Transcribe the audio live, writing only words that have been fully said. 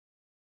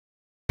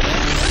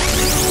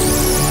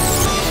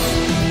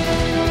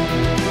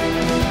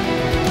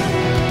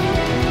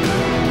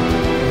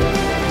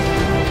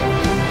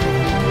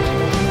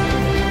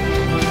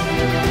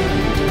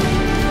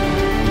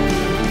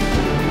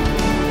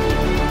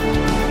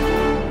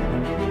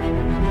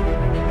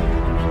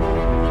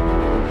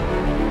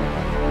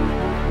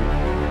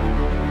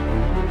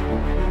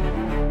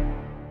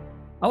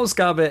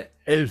Ausgabe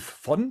 11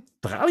 von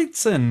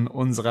 13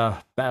 unserer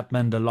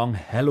Batman The Long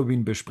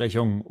Halloween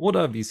Besprechung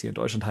oder wie es hier in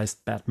Deutschland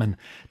heißt, Batman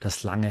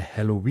das lange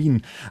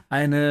Halloween.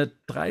 Eine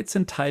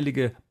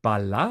 13-teilige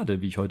Ballade,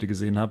 wie ich heute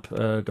gesehen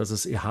habe, dass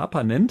es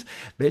Ehapa nennt,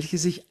 welche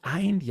sich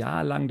ein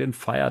Jahr lang den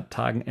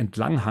Feiertagen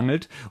entlang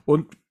hangelt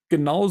und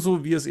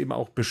genauso wir es eben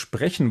auch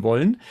besprechen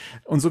wollen.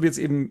 Und so wird es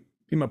eben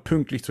immer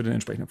pünktlich zu den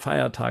entsprechenden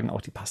Feiertagen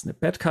auch die passende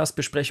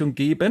BatCast-Besprechung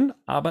geben.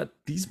 Aber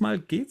diesmal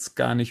geht es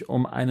gar nicht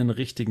um einen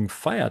richtigen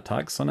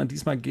Feiertag, sondern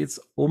diesmal geht es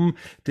um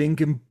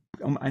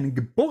um einen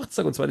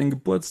Geburtstag, und zwar den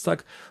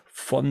Geburtstag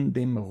von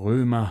dem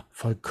Römer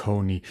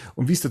Falcone.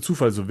 Und wie es der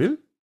Zufall so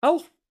will,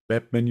 auch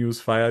Batmannews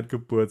feiert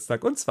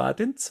Geburtstag, und zwar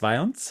den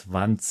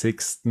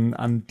 22.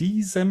 an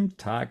diesem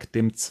Tag,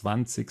 dem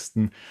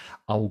 20.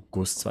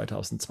 August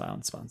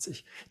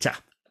 2022. Tja,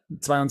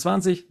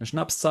 22, eine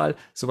Schnapszahl,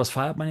 sowas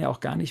feiert man ja auch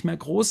gar nicht mehr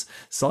groß,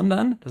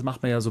 sondern das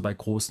macht man ja so bei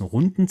großen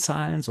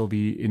Rundenzahlen, so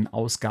wie in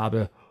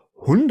Ausgabe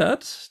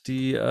 100,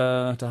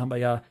 da haben wir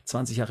ja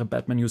 20 Jahre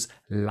Batman News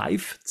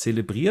live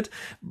zelebriert.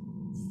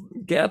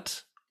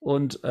 Gerd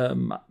und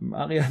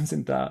Marian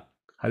sind da.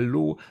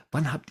 Hallo,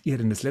 wann habt ihr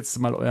denn das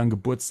letzte Mal euren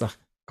Geburtstag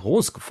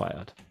groß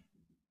gefeiert?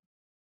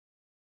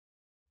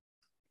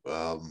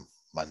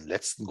 Meinen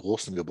letzten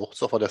großen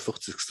Geburtstag war der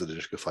 40., den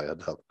ich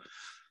gefeiert habe.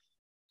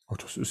 Oh,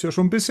 das ist ja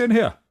schon ein bisschen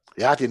her.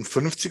 Ja, den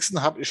 50.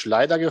 habe ich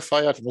leider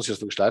gefeiert, muss ich jetzt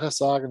wirklich leider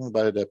sagen,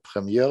 bei der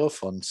Premiere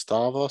von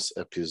Star Wars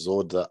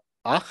Episode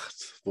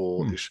 8,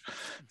 wo ich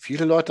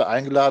viele Leute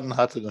eingeladen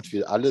hatte und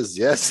wir alle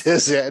sehr, sehr,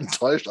 sehr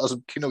enttäuscht aus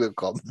dem Kino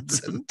gekommen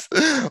sind.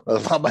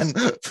 Das war mein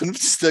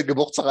 50.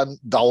 Geburtstag ein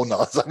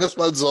Downer, sagen wir es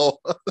mal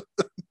so.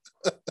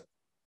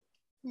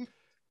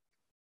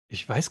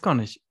 Ich weiß gar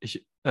nicht.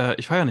 Ich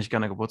feiere nicht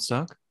gerne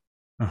Geburtstag.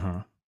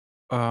 Aha.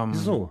 Ähm,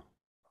 Wieso?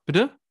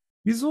 Bitte?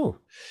 Wieso?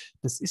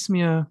 Das ist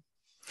mir.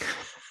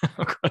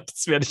 Oh Gott,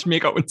 jetzt werde ich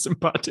mega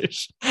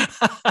unsympathisch.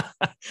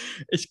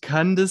 Ich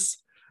kann das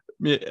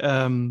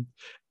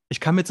ich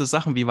kann mit so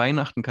Sachen wie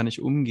Weihnachten kann ich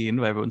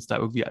umgehen, weil wir uns da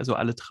irgendwie also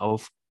alle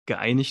drauf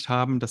geeinigt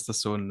haben, dass das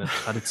so eine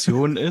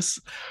Tradition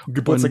ist.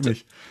 Geburtstag Und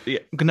nicht. ja,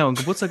 genau, ein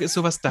Geburtstag ist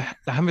sowas, da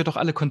haben wir doch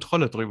alle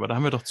Kontrolle drüber, da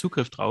haben wir doch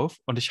Zugriff drauf.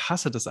 Und ich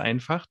hasse das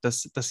einfach,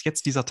 dass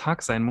jetzt dieser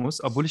Tag sein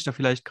muss, obwohl ich da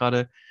vielleicht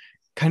gerade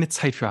keine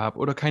Zeit für habe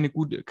oder keine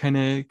gute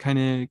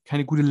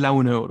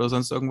Laune oder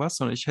sonst irgendwas,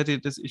 sondern ich würde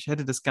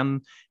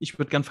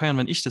gern feiern,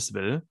 wenn ich das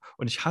will.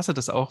 Und ich hasse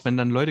das auch, wenn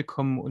dann Leute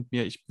kommen und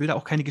ich will da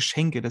auch keine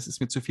Geschenke, das ist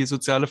mir zu viel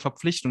soziale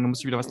Verpflichtung, da muss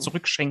ich wieder was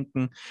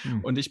zurückschenken.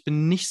 Und ich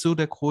bin nicht so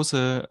der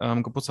große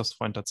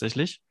Geburtstagsfreund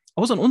tatsächlich,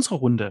 außer in unserer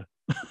Runde.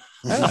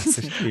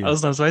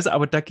 Ausnahmsweise,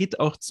 aber da geht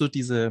auch so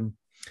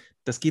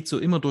das geht so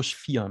immer durch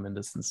 4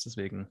 mindestens,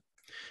 deswegen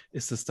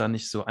ist es da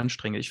nicht so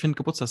anstrengend. Ich finde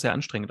Geburtstag sehr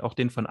anstrengend, auch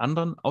den von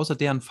anderen, außer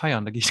deren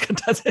Feiern, da gehe ich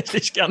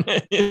tatsächlich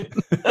gerne hin.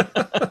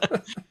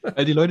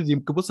 Weil die Leute,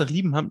 die Geburtstag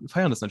lieben,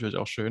 feiern das natürlich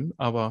auch schön,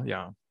 aber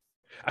ja.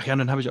 Ach ja, und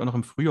dann habe ich auch noch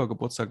im Frühjahr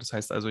Geburtstag, das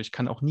heißt also, ich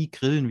kann auch nie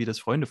grillen, wie das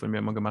Freunde von mir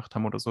immer gemacht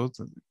haben oder so.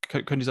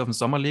 Können die es auf den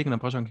Sommer legen, dann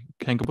brauche ich auch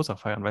keinen Geburtstag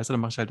feiern, weißt du,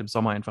 dann mache ich halt im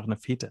Sommer einfach eine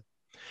Fete.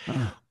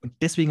 Und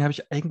deswegen habe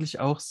ich eigentlich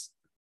auch,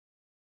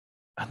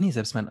 ach nee,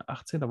 selbst mein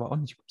 18. war auch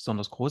nicht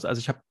besonders groß, also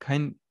ich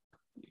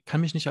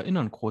kann mich nicht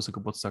erinnern, große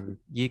Geburtstage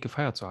je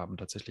gefeiert zu haben,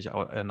 tatsächlich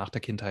nach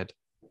der Kindheit.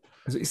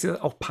 Also ist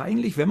ja auch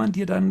peinlich, wenn man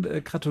dir dann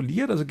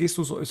gratuliert. Also gehst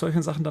du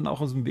solchen Sachen dann auch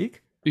aus dem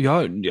Weg?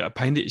 Ja, ja,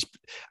 peinlich.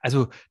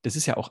 Also, das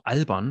ist ja auch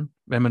albern,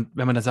 wenn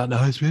man da sagt,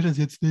 na, ich will das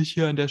jetzt nicht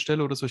hier an der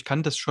Stelle oder so. Ich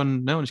kann das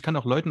schon, ne, und ich kann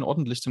auch Leuten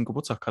ordentlich zum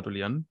Geburtstag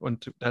gratulieren.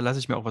 Und da lasse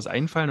ich mir auch was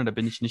einfallen und da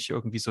bin ich nicht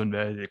irgendwie so ein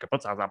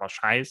Geburtstag ist aber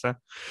scheiße.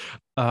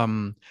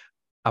 Ähm,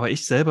 aber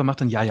ich selber mache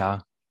dann,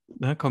 ja,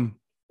 ne, komm,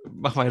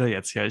 mach weiter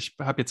jetzt. Ja, ich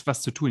habe jetzt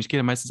was zu tun. Ich gehe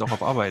ja meistens auch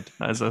auf Arbeit.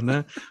 Also,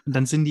 ne, und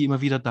dann sind die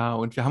immer wieder da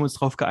und wir haben uns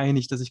darauf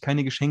geeinigt, dass ich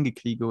keine Geschenke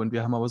kriege und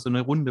wir haben aber so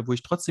eine Runde, wo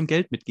ich trotzdem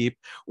Geld mitgebe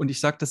und ich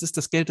sage, das ist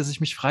das Geld, das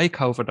ich mich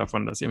freikaufe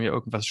davon, dass ihr mir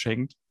irgendwas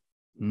schenkt.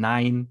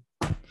 Nein.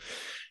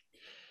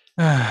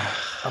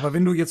 Aber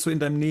wenn du jetzt so in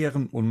deinem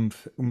näheren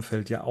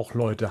Umfeld ja auch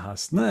Leute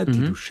hast, ne, die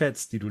du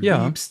schätzt, die du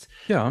Ja, liebst,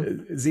 ja,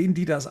 sehen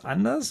die das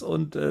anders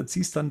und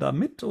ziehst dann da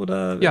mit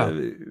oder ja,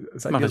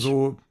 seid mache ihr ich.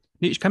 so?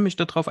 Nee, ich kann mich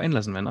darauf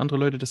einlassen. Wenn andere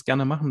Leute das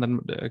gerne machen,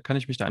 dann kann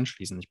ich mich da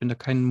anschließen. Ich bin da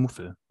kein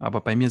Muffel.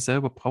 Aber bei mir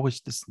selber brauche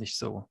ich das nicht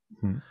so.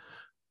 Hm.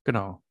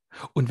 Genau.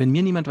 Und wenn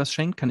mir niemand was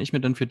schenkt, kann ich mir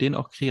dann für den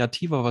auch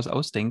kreativer was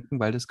ausdenken,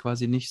 weil das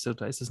quasi nicht so,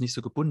 da ist es nicht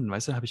so gebunden.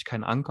 Weißt du, da habe ich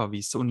keinen Anker, wie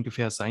es so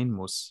ungefähr sein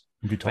muss.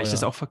 Wie Weil ich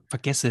das teuer? auch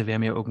vergesse, wer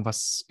mir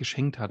irgendwas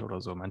geschenkt hat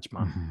oder so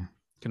manchmal. Mhm.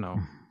 Genau.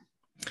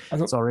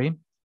 Also Sorry.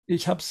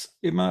 ich hab's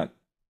immer,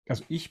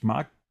 also ich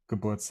mag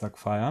Geburtstag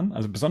feiern.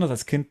 Also besonders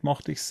als Kind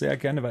mochte ich es sehr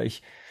gerne, weil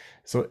ich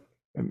so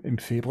im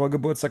Februar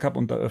Geburtstag habe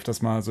und da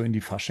öfters mal so in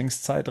die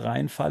Faschingszeit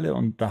reinfalle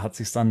und da hat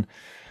sich dann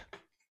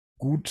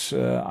gut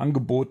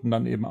angeboten,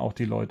 dann eben auch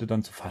die Leute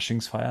dann zu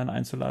Faschingsfeiern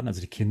einzuladen,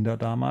 also die Kinder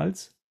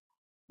damals.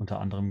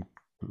 Unter anderem,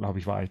 glaube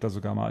ich, war ich da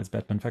sogar mal als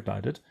Batman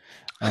verkleidet.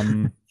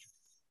 Ähm,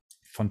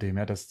 von dem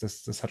her, das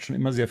hat schon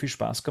immer sehr viel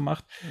Spaß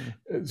gemacht.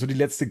 So die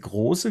letzte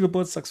große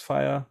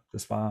Geburtstagsfeier,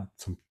 das war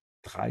zum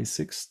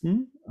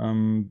 30.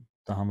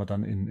 Da haben wir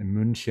dann in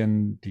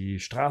München die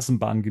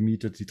Straßenbahn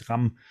gemietet, die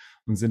Tram,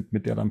 und sind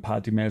mit der dann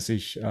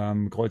partymäßig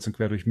kreuz und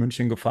quer durch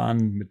München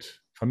gefahren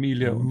mit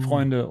Familie und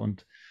Freunde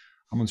und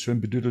haben uns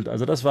schön bedüttelt.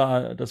 Also das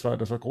war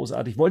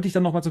großartig. Wollte ich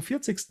dann nochmal zum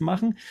 40.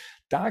 machen.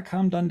 Da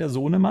kam dann der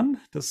Sohnemann,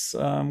 das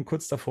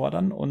kurz davor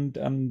dann. Und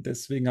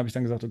deswegen habe ich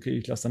dann gesagt, okay,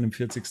 ich lasse dann im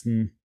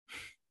 40.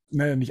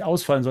 Nicht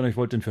ausfallen, sondern ich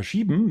wollte den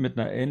verschieben mit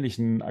einer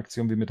ähnlichen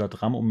Aktion wie mit der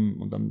Tram,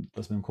 um dann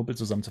das mit dem Kumpel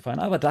zusammen zu feiern.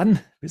 Aber dann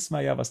wissen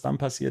wir ja, was dann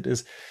passiert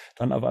ist.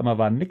 Dann auf einmal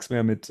war nichts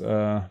mehr mit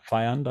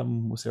Feiern. Dann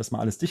muss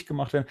erstmal alles dicht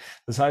gemacht werden.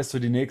 Das heißt, so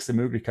die nächste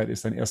Möglichkeit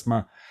ist dann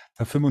erstmal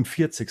der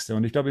 45.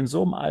 Und ich glaube, in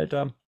so einem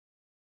Alter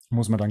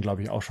muss man dann,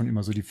 glaube ich, auch schon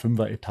immer so die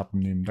Fünfer-Etappen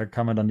nehmen. Da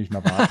kann man dann nicht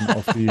mehr warten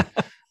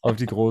auf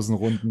die großen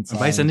Runden. Man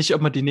weiß ja nicht,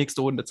 ob man die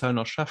nächste Rundezahl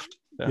noch schafft.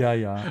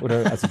 Ja.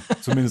 Oder also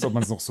zumindest, ob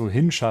man es noch so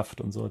hinschafft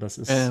und so. Das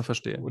ist,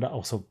 verstehe. Oder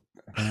auch so,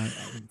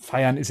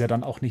 feiern ist ja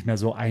dann auch nicht mehr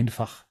so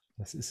einfach.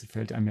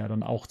 Fällt einem ja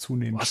dann auch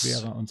zunehmend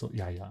schwerer und so.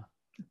 Ja.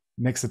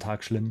 Nächster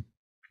Tag schlimm.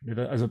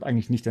 Also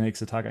eigentlich nicht der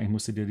nächste Tag, eigentlich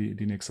musst du dir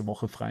die nächste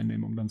Woche frei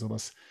nehmen, um dann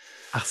sowas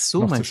noch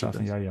zu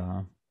schaffen.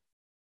 Ja.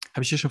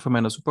 Habe ich dir schon von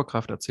meiner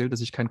Superkraft erzählt,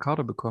 dass ich keinen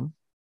Kater bekomme?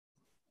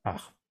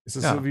 Ach, ist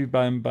es so wie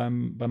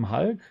beim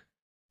Hulk?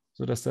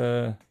 So dass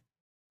der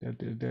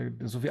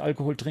so viel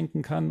Alkohol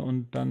trinken kann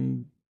und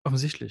dann.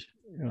 Offensichtlich.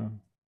 Ja.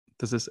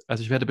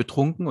 Also ich werde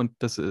betrunken und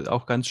das ist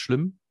auch ganz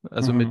schlimm.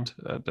 Also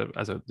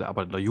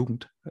aber in der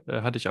Jugend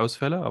hatte ich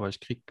Ausfälle, aber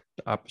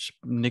am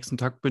nächsten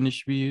Tag bin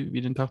ich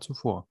wie den Tag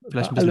zuvor.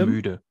 Vielleicht ein bisschen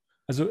müde.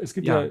 Also es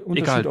gibt ja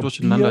Unterschiede, ob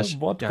durcheinander.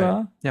 Bier,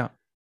 Wodka. Ja.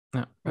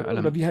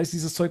 Oder wie heißt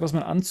dieses Zeug, was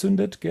man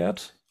anzündet,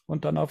 Gerd,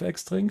 und dann auf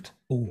Ex trinkt?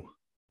 Oh.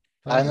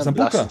 Keinen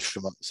blassen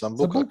Schimmer.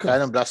 Sambuca,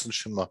 keinen blassen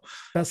Schimmer.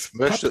 Das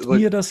packt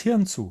mir das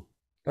Hirn zu.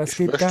 Das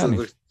geht gar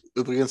nicht.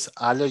 Übrigens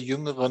alle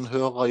jüngeren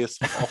Hörer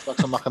jetzt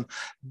aufmerksam machen,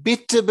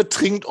 bitte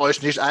betrinkt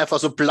euch nicht einfach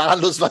so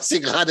planlos, was hier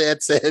gerade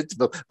erzählt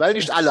wird, weil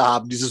nicht alle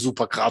haben diese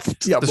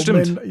Superkraft. Ja, das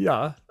stimmt.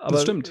 Ja, aber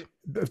das stimmt.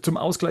 Zum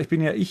Ausgleich bin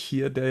ja ich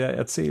hier, der ja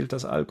erzählt,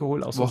 dass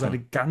Alkohol auch so seine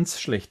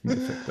ganz schlechten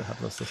Effekte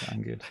hat, was das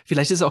angeht.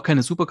 Vielleicht ist es auch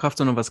keine Superkraft,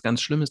 sondern was ganz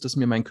Schlimmes, dass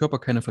mir mein Körper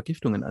keine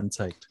Vergiftungen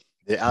anzeigt.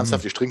 Nee,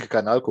 ernsthaft, ich trinke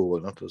keinen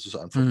Alkohol. Ne? Das ist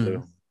einfach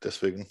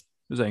deswegen.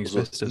 Das ist eigentlich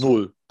das Beste.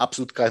 Null.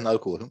 Absolut keinen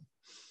Alkohol.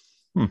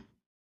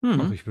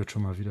 Ach, ich würde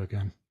schon mal wieder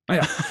gern.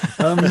 Naja.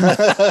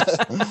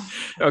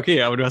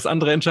 Okay, aber du hast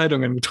andere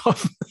Entscheidungen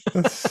getroffen.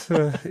 Das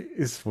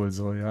ist wohl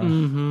so, ja.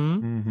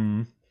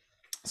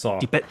 So.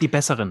 Die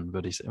besseren,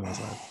 würde ich immer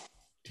sagen.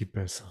 Die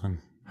besseren.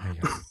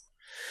 Ja.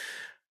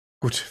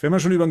 Gut, wenn wir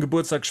schon über den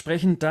Geburtstag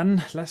sprechen,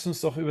 dann lasst uns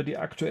doch über die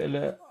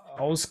aktuelle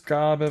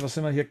Ausgabe, was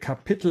sind wir hier,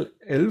 Kapitel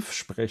 11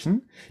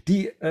 sprechen,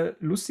 die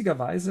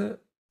lustigerweise,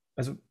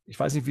 also ich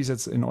weiß nicht, wie es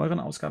jetzt in euren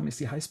Ausgaben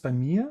ist, die heißt bei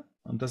mir,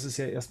 und das ist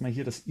ja erstmal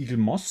hier das Igel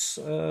Moss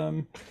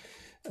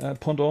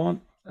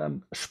Pendant,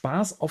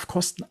 Spaß auf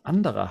Kosten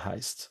anderer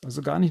heißt.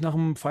 Also gar nicht nach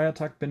einem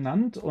Feiertag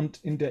benannt,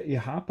 und in der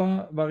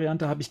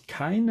EHPA-Variante habe ich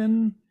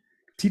keinen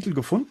Titel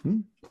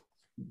gefunden.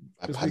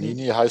 Bei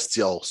Panini heißt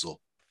sie auch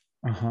so.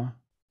 Aha.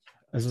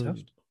 Also,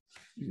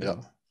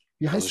 ja.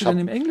 Wie heißt sie denn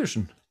im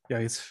Englischen? Ja,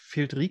 jetzt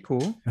fehlt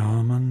Rico.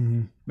 Ja,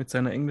 Mann. Mit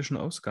seiner englischen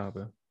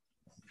Ausgabe.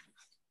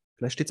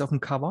 Vielleicht steht es auf dem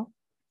Cover.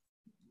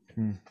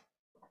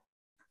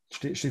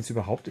 Steht es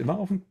überhaupt immer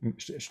auf dem...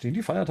 Stehen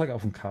die Feiertage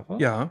auf dem Cover?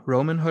 Ja,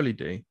 Roman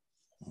Holiday.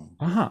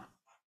 Aha.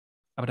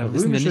 Aber da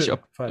wissen wir nicht,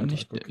 ob...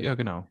 Feiertag, okay. Ja,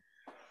 genau.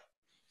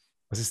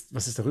 Was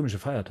ist der römische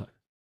Feiertag?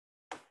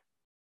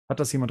 Hat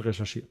das jemand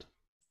recherchiert?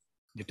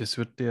 Ja, das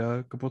wird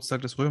der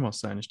Geburtstag des Römers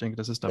sein. Ich denke,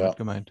 das ist damit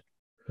gemeint.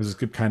 Also es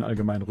gibt keinen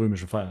allgemeinen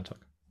römischen Feiertag.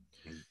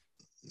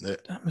 Nee.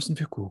 Da müssen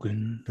wir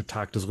googeln. Der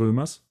Tag des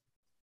Römers?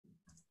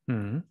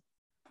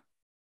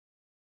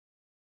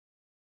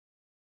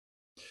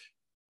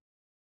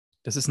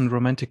 Das ist ein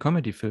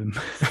Romantic-Comedy-Film.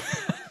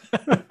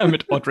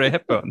 Mit Audrey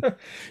Hepburn.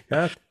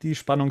 Ja, die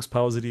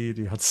Spannungspause,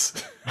 die hat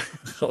es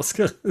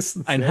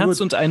rausgerissen. Ein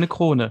Herz und eine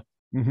Krone.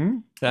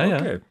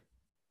 Okay.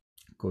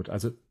 Gut,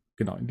 also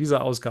genau, in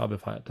dieser Ausgabe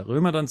feiert der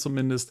Römer dann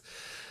zumindest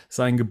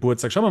seinen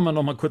Geburtstag. Schauen wir mal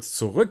noch mal kurz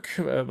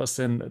zurück, was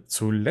denn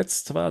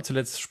zuletzt war.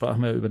 Zuletzt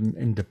sprachen wir über den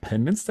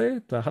Independence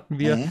Day. Da hatten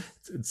wir,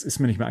 jetzt ist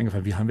mir nicht mehr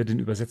eingefallen, wie haben wir den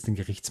übersetzt, den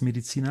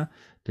Gerichtsmediziner,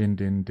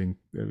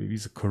 wie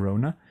hieß es,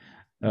 Corona?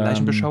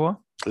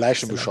 Leichenbeschauer?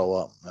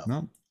 Leichenbeschauer,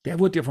 ja. Der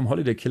wurde ja vom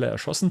Holiday Killer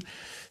erschossen.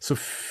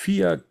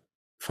 Sophia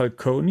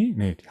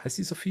Falcone, heißt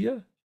die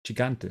Sophia?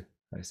 Gigante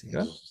heißt sie,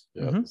 ja?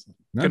 Ja.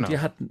 Genau. Die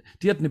hat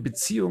eine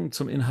Beziehung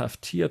zum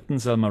inhaftierten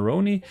Sal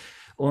Maroni,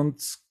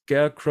 und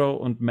Scarecrow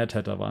und Mad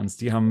Hatter waren es.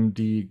 Die haben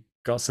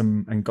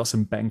ein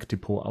Gotham Bank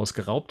Depot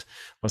ausgeraubt,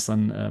 was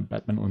dann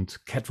Batman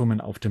und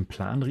Catwoman auf den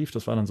Plan rief.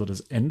 Das war dann so das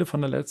Ende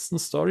von der letzten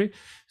Story.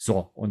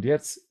 So, und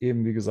jetzt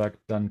eben, wie gesagt,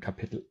 dann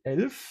Kapitel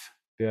 11.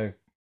 Wir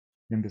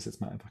nehmen das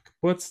jetzt mal einfach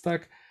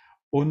Geburtstag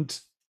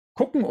und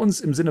gucken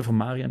uns im Sinne von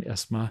Marian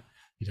erstmal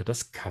wieder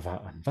das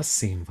Cover an. Was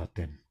sehen wir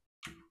denn?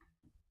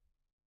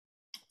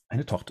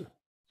 Eine Torte.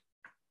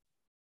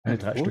 Eine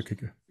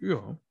dreistöckige.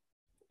 Ja.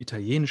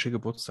 Italienische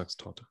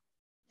Geburtstagstorte.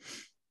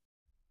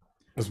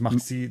 Was macht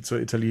sie zur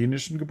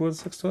italienischen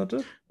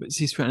Geburtstagstorte?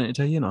 Sie ist für einen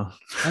Italiener.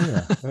 Ah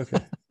ja,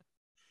 okay.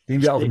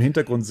 Den wir auch im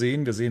Hintergrund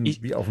sehen. Wir sehen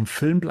Ich- wie auf dem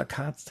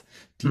Filmplakat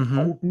die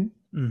Augen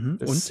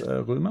des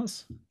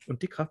Römers.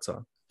 Und die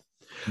Kratzer.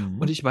 Mhm.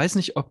 Und ich weiß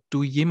nicht, ob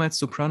du jemals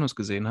Sopranos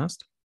gesehen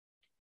hast.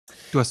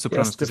 Du hast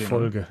Sopranos gesehen,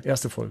 oder?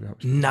 Erste Folge habe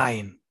ich.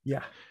 Nein.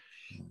 Ja.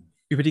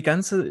 Über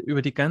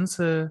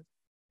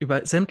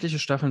sämtliche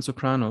Staffeln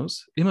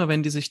Sopranos, immer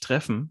wenn die sich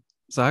treffen,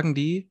 sagen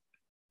die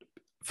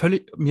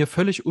mir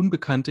völlig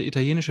unbekannte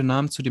italienische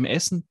Namen zu dem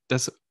Essen,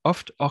 das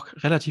oft auch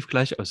relativ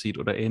gleich aussieht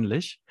oder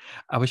ähnlich.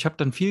 Aber ich habe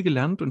dann viel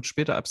gelernt und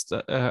später,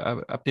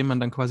 abdem man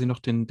dann quasi noch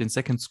den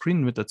Second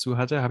Screen mit dazu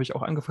hatte, habe ich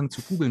auch angefangen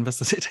zu googeln, was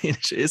das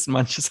Italienische ist,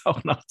 manches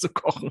auch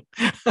nachzukochen.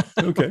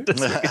 Okay.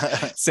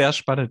 Das sehr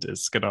spannend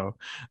ist, genau.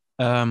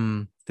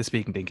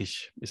 Deswegen denke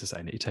ich, ist es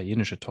eine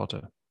italienische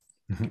Torte.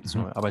 Gibt's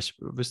nur, aber ich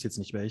wüsste jetzt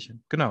nicht welche.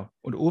 Genau.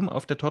 Und oben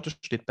auf der Torte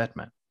steht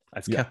Batman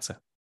als Kerze.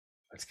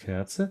 Als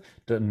Kerze.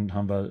 Dann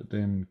haben wir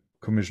den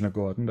Commissioner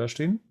Gordon da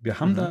stehen.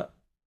 Wir haben da,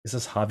 ist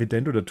das Harvey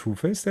Dent oder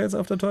Two-Face, der jetzt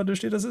auf der Torte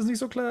steht? Das ist nicht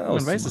so klar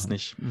aus. Man weiß es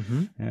nicht.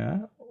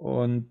 Ja,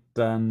 und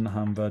dann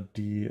haben wir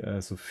die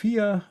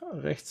Sophia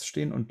rechts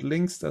stehen und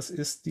links, das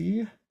ist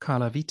die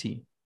Carla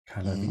Viti.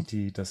 Carla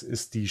Viti, das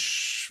ist die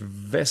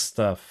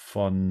Schwester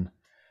von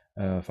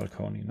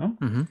Falcone,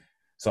 ne?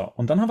 So,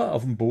 und dann haben wir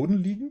auf dem Boden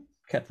liegen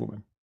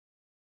Catwoman.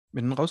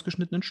 Mit einem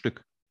rausgeschnittenen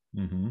Stück.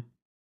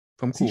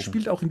 Vom Sie Kuchen.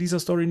 spielt auch in dieser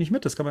Story nicht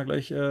mit, das kann man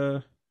gleich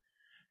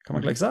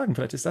sagen.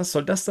 Vielleicht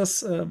soll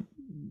das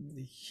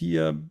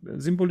hier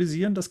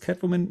symbolisieren, dass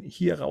Catwoman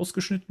hier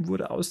rausgeschnitten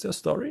wurde aus der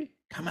Story?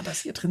 Kann man das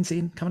hier drin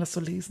sehen? Kann man das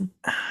so lesen?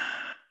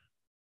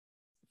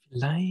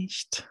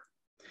 Vielleicht.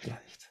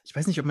 Ich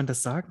weiß nicht, ob man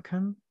das sagen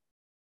kann.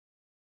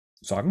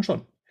 Sagen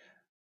schon.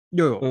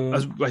 Ja.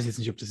 Also weiß ich jetzt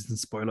nicht, ob das jetzt ein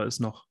Spoiler ist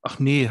noch. Ach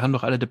nee, haben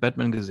doch alle The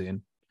Batman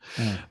gesehen.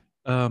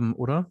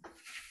 Oder?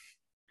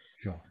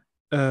 Ja.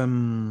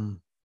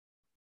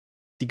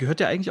 Die gehört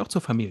ja eigentlich auch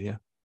zur Familie.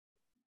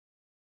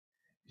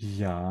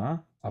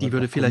 Ja, aber die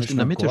würde vielleicht in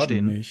der Mitte Gordon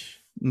stehen.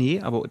 Nicht.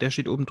 Nee, aber der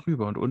steht oben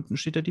drüber und unten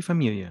steht ja die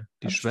Familie.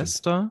 Die Das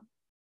Schwester,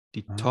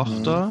 die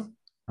Tochter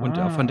und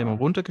auch von dem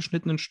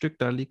runtergeschnittenen Stück,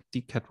 da liegt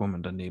die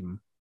Catwoman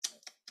daneben.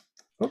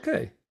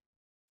 Okay.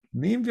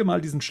 Nehmen wir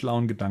mal diesen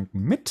schlauen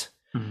Gedanken mit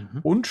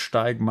und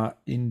steigen mal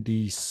in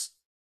die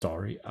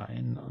Story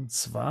ein. Und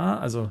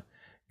zwar, also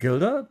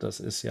Gilda, das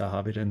ist ja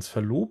Harvey Dents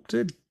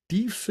Verlobte,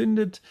 die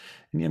findet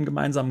in ihrem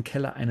gemeinsamen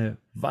Keller eine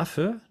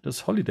Waffe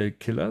des Holiday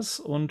Killers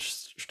und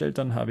stellt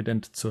dann Harvey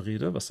Dent zur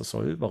Rede, was das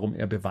soll, warum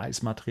er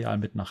Beweismaterial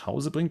mit nach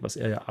Hause bringt, was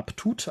er ja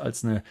abtut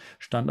als eine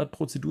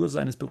Standardprozedur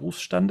seines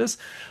Berufsstandes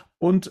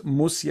und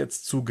muss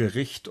jetzt zu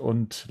Gericht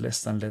und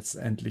lässt dann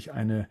letztendlich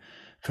eine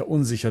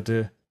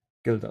verunsicherte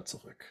Gilda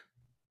zurück.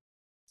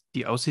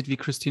 Die aussieht wie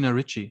Christina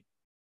Ricci.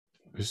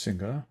 Ein bisschen,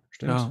 gell?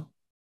 Stimmt. Ja.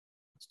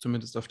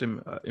 Zumindest auf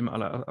der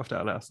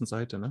allerersten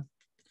Seite, ne?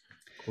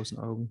 Großen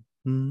Augen.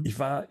 Ich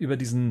war über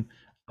diesen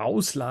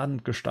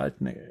ausladend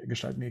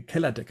gestaltende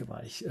Kellerdecke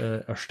war ich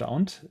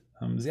erstaunt.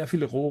 Sehr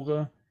viele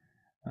Rohre,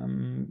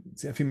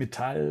 sehr viel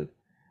Metall.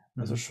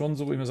 Also schon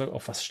so, wo ich mir sage,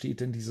 auf was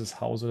steht denn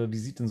dieses Haus oder wie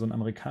sieht denn so ein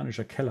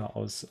amerikanischer Keller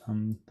aus?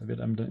 Da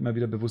wird einem dann immer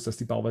wieder bewusst, dass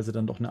die Bauweise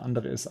dann doch eine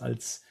andere ist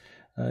als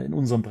in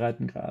unserem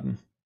Breitengraden.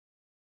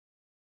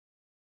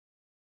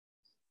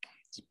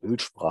 Die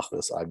Bildsprache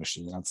ist eigentlich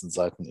in den ganzen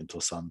Seiten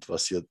interessant,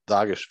 was hier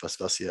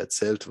was hier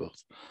erzählt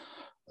wird.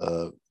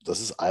 Das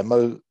ist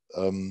einmal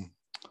im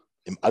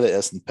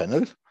allerersten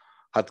Panel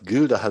hat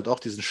Gilda halt auch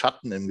diesen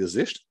Schatten im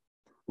Gesicht,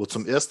 wo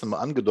zum ersten Mal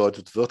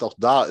angedeutet wird, auch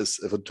da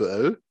ist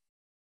eventuell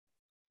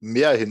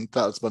mehr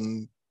hinter, als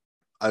man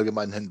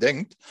allgemein hin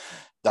denkt.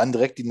 Dann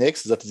direkt die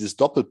nächste Seite, dieses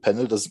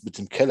Doppelpanel, das ist mit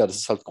dem Keller, das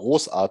ist halt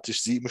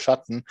großartig, sie im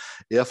Schatten,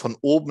 eher von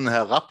oben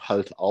herab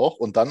halt auch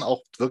und dann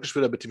auch wirklich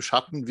wieder mit dem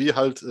Schatten wie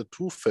halt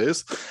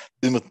Two-Face.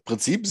 Im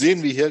Prinzip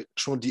sehen wir hier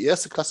schon die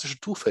erste klassische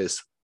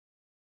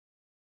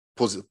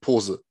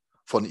Two-Face-Pose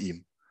von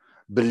ihm.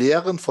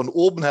 Belehren von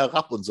oben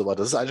herab und so weiter.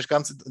 Das ist eigentlich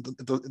ganz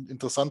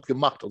interessant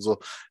gemacht. Also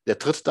der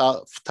tritt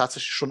da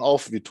tatsächlich schon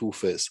auf wie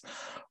Two-Face.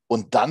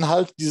 Und dann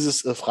halt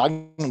dieses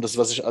Fragen, und das,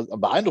 was ich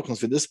am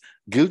beeindruckendsten finde, ist,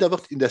 Gilda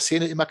wird in der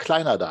Szene immer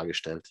kleiner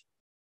dargestellt.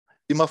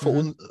 Immer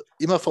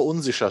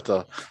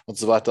verunsicherter und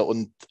so weiter.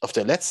 Und auf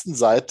der letzten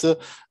Seite,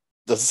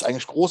 das ist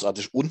eigentlich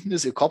großartig. Unten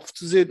ist ihr Kopf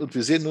zu sehen und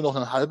wir sehen nur noch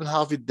einen halben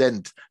Harvey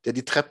Dent, der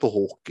die Treppe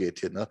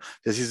hochgeht hier, ne?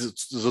 Der sie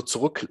so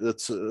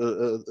zurücklässt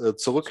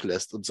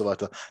und so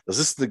weiter. Das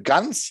ist ich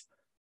finde,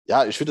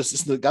 das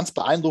ist eine ganz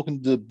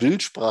beeindruckende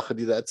Bildsprache,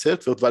 die da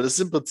erzählt wird, weil es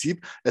im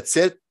Prinzip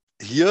erzählt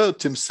hier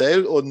Tim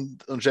Sale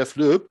und Jeff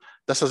Loeb,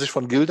 dass er sich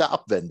von Gilda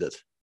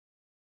abwendet.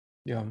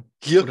 Ja.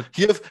 Hier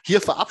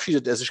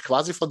verabschiedet er sich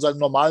quasi von seinem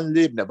normalen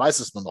Leben. Er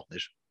weiß es nur noch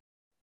nicht.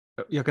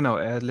 Ja, genau.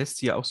 Er lässt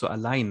sie ja auch so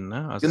allein,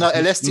 ne? Also genau,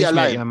 er lässt sie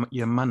allein.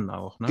 Ihr Mann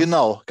auch, ne?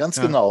 Genau,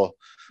 ganz genau.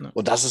 Ja.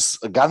 Und das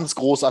ist eine ganz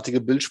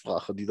großartige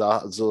Bildsprache, die da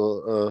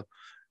also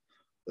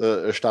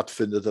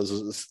stattfindet.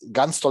 Also es ist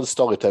ganz tolles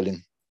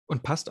Storytelling.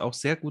 Und passt auch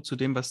sehr gut zu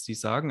dem, was sie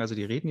sagen. Also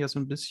die reden ja so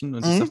ein bisschen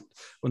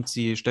und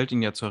sie stellt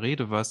ihn ja zur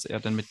Rede, was er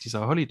denn mit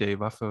dieser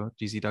Holiday-Waffe,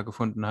 die sie da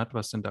gefunden hat,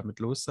 was denn damit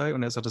los sei.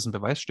 Und er sagt, das ist ein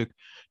Beweisstück.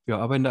 Wir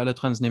arbeiten da alle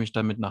dran, das nehme ich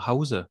damit nach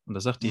Hause. Und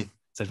da sagt die,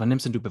 seit wann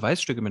nimmst denn du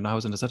Beweisstücke mit nach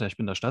Hause? Und er sagt, ich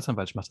bin der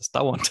Staatsanwalt, ich mache das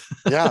dauernd.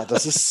 Ja,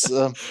 das ist,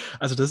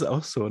 Also das ist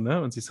auch so,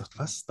 ne? Und sie sagt,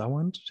 was,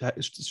 dauernd? Ja,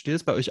 steht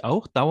es bei euch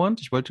auch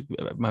dauernd? Ich wollte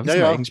mal ja, wissen,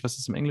 ja. eigentlich, was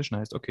das im Englischen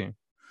heißt. Okay.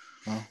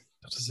 Ja.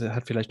 Das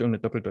hat vielleicht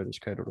irgendeine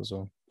Doppeldeutigkeit oder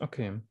so.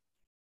 Okay.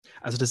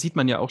 Also da sieht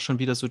man ja auch schon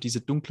wieder so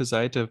diese dunkle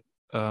Seite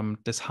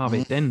des Harvey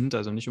Mhm. Dent,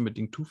 also nicht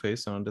unbedingt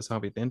Two-Face, sondern des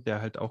Harvey Dent, der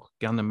halt auch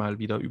gerne mal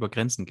wieder über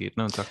Grenzen geht,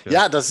 ne? Und sagt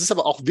Ja, das ist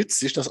aber auch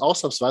witzig, dass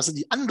ausnahmsweise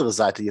die andere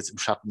Seite jetzt im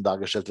Schatten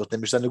dargestellt wird,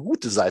 nämlich seine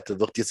gute Seite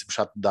wird jetzt im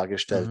Schatten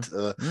dargestellt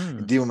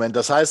in dem Moment.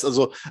 Das heißt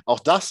also, auch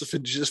das,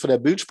 finde ich, ist von der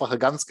Bildsprache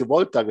ganz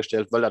gewollt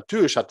dargestellt, weil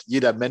natürlich hat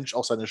jeder Mensch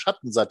auch seine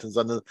Schattenseite,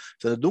 seine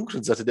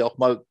dunkle Seite, der auch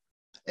mal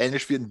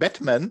ähnlich wie in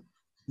Batman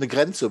eine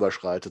Grenze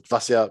überschreitet,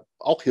 was ja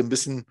auch hier ein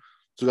bisschen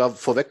sogar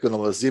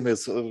vorweggenommen ist. Das sehen wir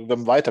jetzt, wenn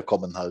wir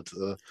weiterkommen halt,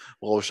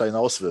 worauf ich da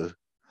hinaus will.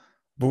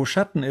 Wo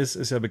Schatten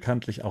ist ja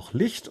bekanntlich auch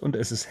Licht und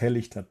es ist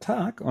helllichter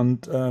Tag.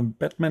 Und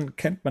Batman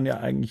kennt man ja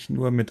eigentlich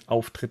nur mit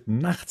Auftritten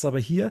nachts, aber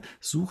hier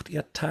sucht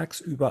er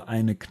tagsüber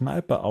eine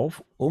Kneipe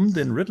auf, um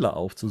den Riddler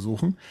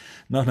aufzusuchen.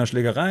 Nach einer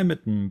Schlägerei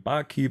mit einem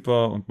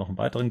Barkeeper und noch einem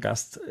weiteren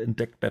Gast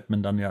entdeckt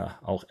Batman dann ja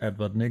auch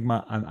Edward Nygma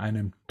an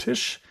einem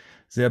Tisch,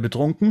 sehr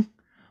betrunken.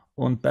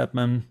 Und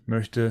Batman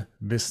möchte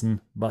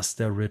wissen, was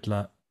der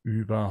Riddler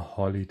über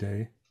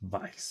Holiday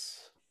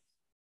weiß.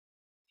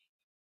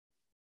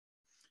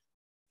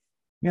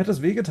 Mir hat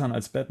das wehgetan,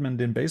 als Batman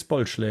den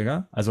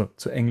Baseballschläger, also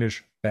zu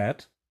Englisch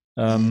Bat,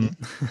 Mhm.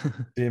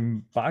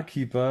 dem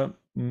Barkeeper,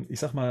 ich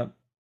sag mal,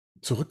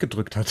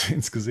 zurückgedrückt hat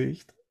ins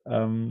Gesicht.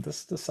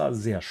 Das sah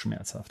sehr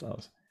schmerzhaft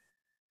aus.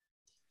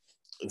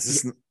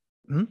 Es Ja,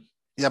 ist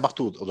ja, mach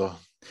du, oder?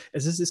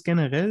 es ist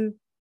generell,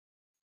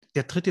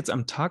 der tritt jetzt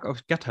am Tag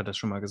auf, Gerd hat das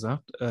schon mal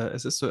gesagt,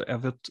 es ist so,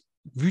 er wird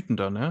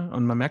wütender, ne?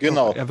 Und man merkt auch,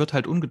 Genau. er wird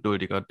halt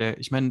ungeduldiger.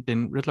 Ich meine,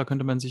 den Riddler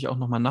könnte man sich auch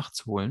noch mal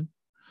nachts holen.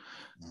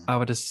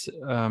 Aber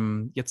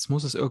jetzt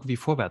muss es irgendwie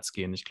vorwärts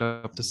gehen. Ich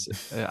glaube, dass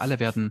alle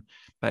werden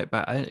bei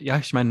allen, ja,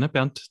 ich meine, ne,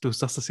 Bernd, du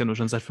sagst das ja nur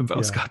schon seit 5 Ja.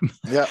 Ausgaben,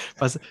 Ja.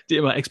 die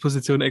immer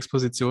Exposition,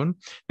 Exposition.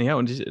 Naja,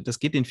 und das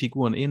geht den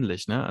Figuren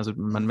ähnlich, ne? Also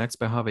man merkt es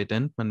bei Harvey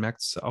Dent, man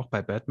merkt es auch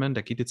bei Batman,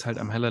 der geht jetzt halt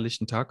am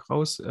hellerlichten Tag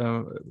raus, hier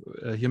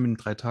mit einem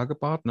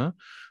 3-Tage-Bart, ne?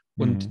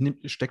 Und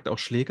steckt auch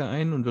Schläge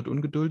ein und wird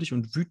ungeduldig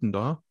und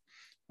wütender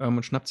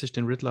und schnappt sich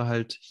den Riddler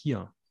halt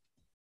hier.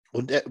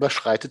 Und er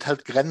überschreitet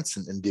halt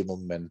Grenzen in dem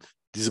Moment.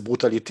 Diese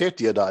Brutalität,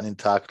 die er da an den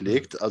Tag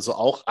legt, also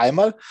auch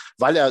einmal,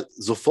 weil er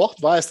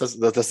sofort weiß, das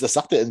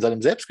sagt er in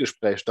seinem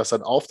Selbstgespräch, dass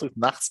sein Auftritt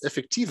nachts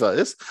effektiver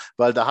ist,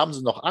 weil da haben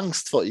sie noch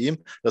Angst vor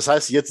ihm. Das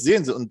heißt, jetzt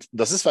sehen sie, und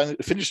das ist,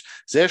 finde ich,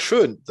 sehr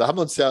schön. Da haben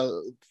wir uns ja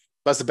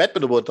bei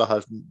Batman darüber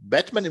unterhalten.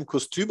 Batman im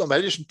Kostüm am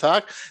helllichen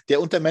Tag,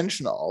 der unter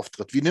Menschen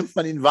auftritt. Wie nimmt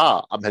man ihn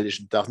wahr am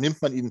helllichen Tag?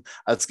 Nimmt man ihn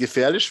als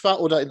gefährlich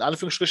wahr oder in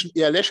Anführungsstrichen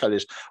eher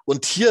lächerlich?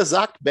 Und hier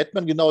sagt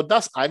Batman genau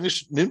das.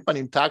 Eigentlich nimmt man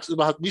ihn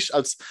tagsüber halt nicht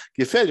als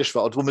gefährlich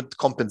wahr. Und womit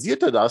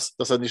kompensiert er das,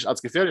 dass er nicht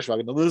als gefährlich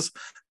wahrgenommen ist?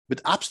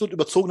 Mit absolut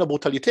überzogener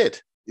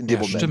Brutalität in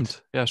dem Ja, Moment.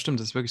 stimmt. Ja, stimmt.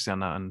 Das ist wirklich sehr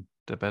nah an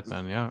der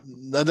Batman, ja.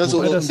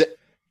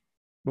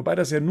 Wobei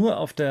das ja nur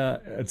auf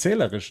der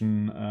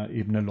erzählerischen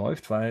Ebene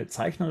läuft, weil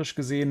zeichnerisch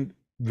gesehen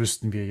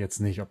wüssten wir jetzt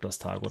nicht, ob das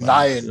Tag oder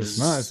Nacht ist.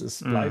 Ne? Es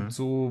bleibt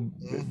so,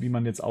 wie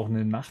man jetzt auch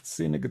eine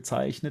Nachtszene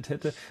gezeichnet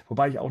hätte.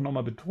 Wobei ich auch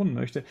nochmal betonen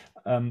möchte,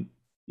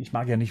 ich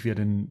mag ja nicht, wie er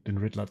den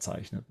Riddler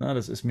zeichnet. Ne?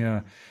 Das ist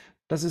mir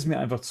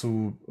einfach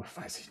zu,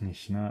 weiß ich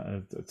nicht,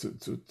 ne?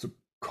 Zu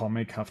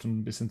comichaft und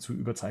ein bisschen zu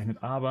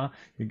überzeichnet. Aber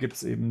hier gibt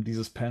es eben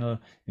dieses Panel,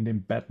 in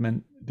dem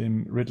Batman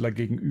dem Riddler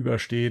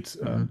gegenübersteht,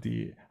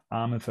 die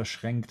Arme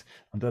verschränkt.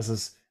 Und das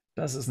ist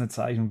eine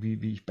Zeichnung,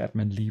 wie ich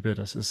Batman liebe.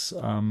 Das ist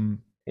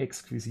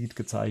exquisit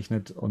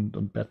gezeichnet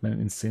und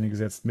Batman in Szene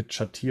gesetzt mit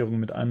Schattierungen,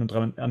 mit allem und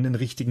dran, an den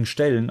richtigen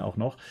Stellen auch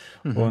noch.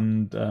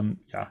 Und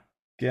ja,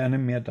 gerne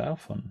mehr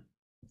davon.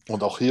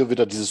 Und auch hier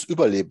wieder dieses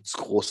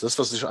Überlebensgroß, das,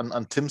 was ich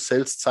an Tim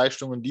Sales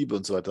Zeichnungen liebe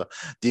und so weiter.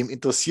 Dem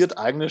interessiert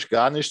eigentlich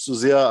gar nicht so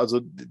sehr, also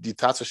die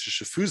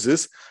tatsächliche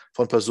Physis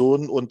von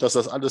Personen und dass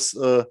das alles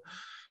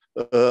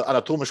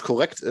anatomisch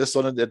korrekt ist,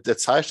 sondern der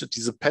zeichnet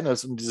diese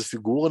Panels und diese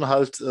Figuren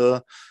halt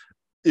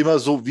immer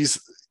so, wie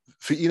es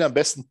für ihn am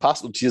besten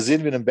passt. Und hier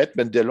sehen wir einen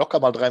Batman, der locker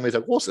mal 3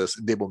 Meter groß ist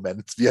in dem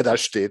Moment, wie er da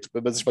steht.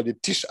 Wenn man sich mal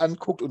den Tisch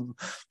anguckt und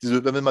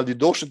wenn man mal die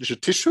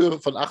durchschnittliche Tischhöhe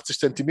von 80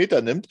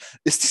 Zentimeter nimmt,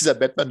 ist dieser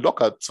Batman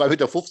locker 2,50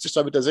 Meter,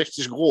 2,60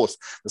 Meter groß.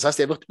 Das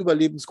heißt, er wird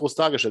überlebensgroß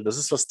dargestellt. Das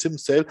ist, was Tim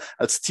Sale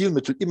als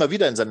Stilmittel immer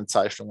wieder in seinen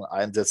Zeichnungen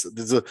einsetzt.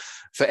 Diese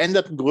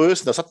veränderten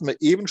Größen, das hatten wir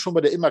eben schon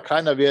bei der immer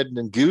kleiner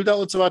werdenden Gilda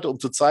und so weiter, um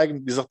zu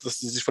zeigen, wie gesagt, dass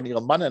sie sich von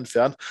ihrem Mann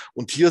entfernt.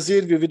 Und hier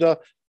sehen wir wieder,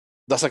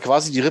 dass er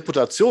quasi die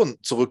Reputation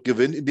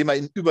zurückgewinnt, indem er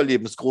ihn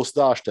überlebensgroß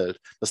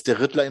darstellt, dass der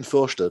Riddler ihn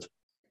fürchtet.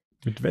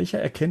 Mit welcher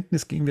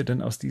Erkenntnis gehen wir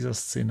denn aus dieser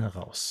Szene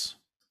raus?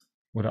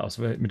 Oder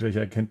mit welcher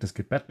Erkenntnis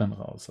geht Batman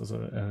raus? Also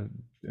er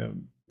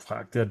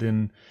fragt ja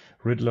den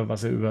Riddler,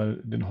 was er über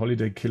den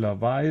Holiday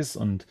Killer weiß,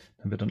 und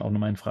dann wird dann auch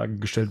nochmal in Frage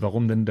gestellt,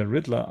 warum denn der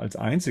Riddler als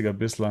einziger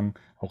bislang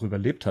auch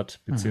überlebt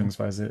hat,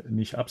 beziehungsweise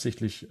nicht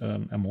absichtlich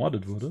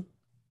ermordet wurde.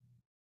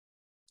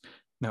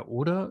 Na,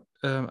 oder,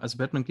 also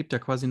Batman gibt ja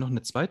quasi noch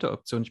eine zweite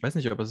Option. Ich weiß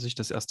nicht, ob er sich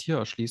das erst hier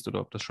erschließt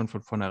oder ob das schon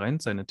von vornherein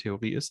seine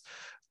Theorie ist.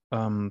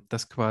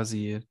 dass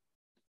quasi,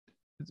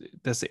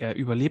 dass er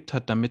überlebt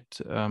hat, damit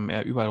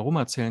er überall rum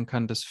erzählen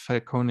kann, dass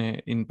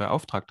Falcone ihn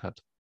beauftragt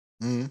hat.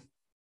 Mhm.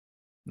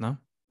 Ne?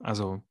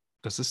 Also,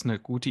 das ist eine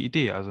gute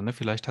Idee. Also, ne,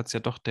 vielleicht hat es ja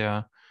doch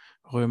der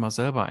Römer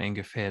selber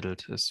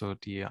eingefädelt, ist so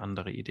die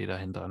andere Idee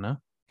dahinter,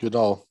 ne?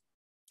 Genau.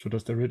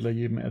 Sodass der Riddler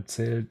jedem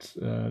erzählt,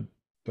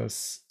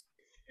 dass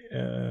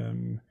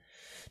ähm,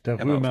 der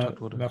Er Römer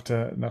beauftragt wurde.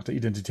 nach der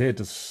Identität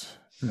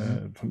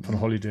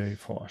von Holiday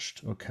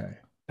forscht. Okay.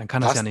 Dann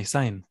kann das ja Was, nicht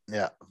sein.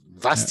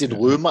 was den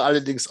Römer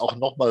allerdings auch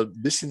nochmal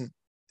ein bisschen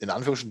in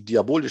Anführungsstrichen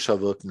diabolischer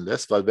wirken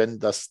lässt, weil wenn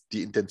das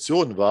die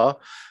Intention war,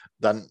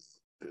 dann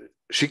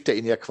schickt er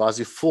ihn ja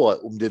quasi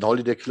vor, um den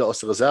Holiday Killer aus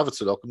der Reserve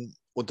zu locken,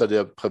 unter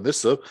der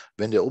Prämisse,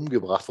 wenn der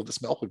umgebracht wird,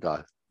 ist mir auch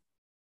egal.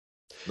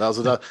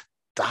 Also da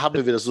haben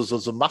wir wieder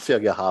so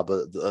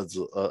Mafia-Gehabe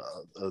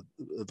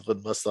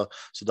drin, was da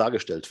so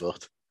dargestellt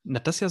wird. Na,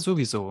 das ja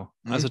sowieso.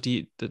 Also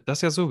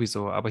das ja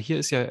sowieso. Aber hier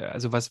ist ja,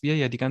 also was wir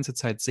ja die ganze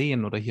Zeit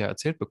sehen oder hier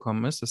erzählt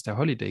bekommen ist, dass der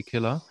Holiday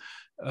Killer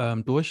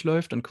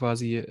durchläuft und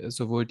quasi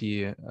sowohl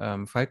die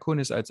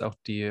Falcones als auch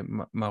die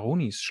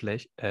Maronis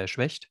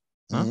schwächt.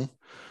 Ne?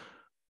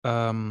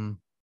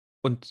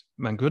 Und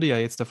man würde ja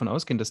jetzt davon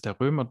ausgehen, dass der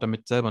Römer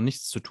damit selber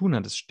nichts zu tun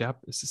hat. Es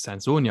ist sein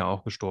Sohn ja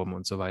auch gestorben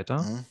und so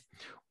weiter.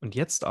 Und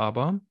jetzt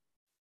aber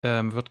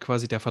wird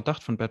quasi der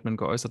Verdacht von Batman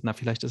geäußert, na,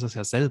 vielleicht ist es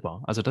ja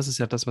selber. Also das ist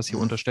ja das, was hier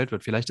unterstellt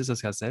wird. Vielleicht ist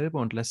es ja selber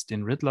und lässt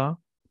den Riddler,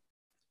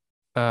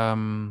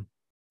 also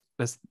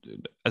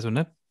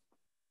ne,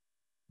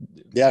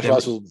 Ja, ich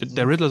weiß so.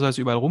 der Riddler soll es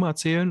überall rum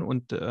erzählen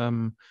und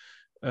dann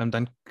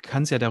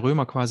kann es ja der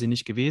Römer quasi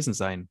nicht gewesen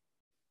sein.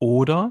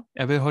 Oder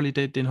er will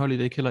den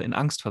Holiday Killer in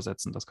Angst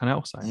versetzen. Das kann ja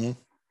auch sein.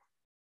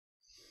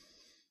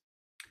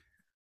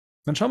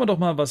 Dann schauen wir doch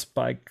mal, was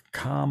bei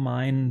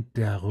Carmine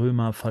der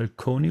Römer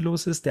Falcone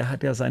los ist. Der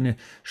hat ja seine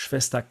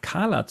Schwester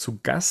Carla zu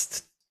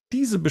Gast.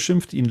 Diese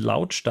beschimpft ihn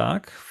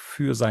lautstark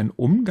für seinen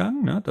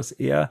Umgang, ne, dass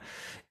er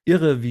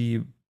Irre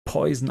wie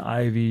Poison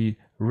Ivy,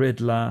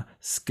 Riddler,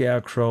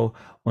 Scarecrow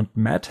und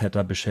Mad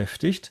Hatter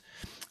beschäftigt.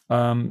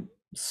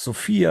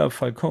 Sophia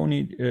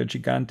Falcone,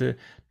 Gigante,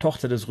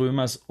 Tochter des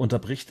Römers,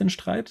 unterbricht den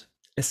Streit.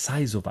 Es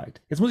sei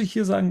soweit. Jetzt muss ich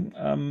hier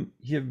sagen,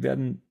 hier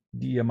werden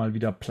die ja mal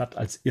wieder platt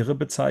als Irre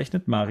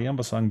bezeichnet. Mariam,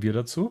 was sagen wir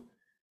dazu?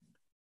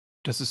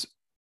 Das ist,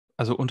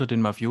 also unter den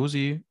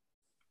Mafiosi,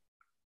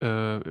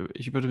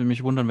 ich würde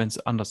mich wundern, wenn es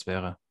anders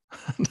wäre.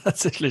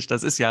 Tatsächlich,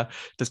 das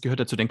gehört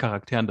ja zu den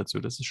Charakteren dazu,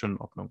 das ist schon in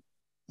Ordnung.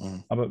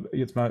 Aber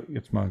jetzt mal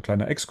ein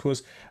kleiner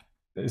Exkurs.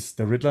 Ist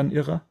der Riddler ein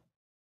Irrer?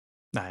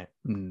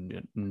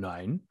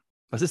 Nein.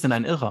 Was ist denn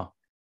ein Irrer?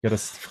 Ja,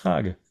 das ist die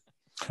Frage.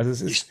 Also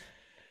es ist.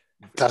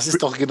 Das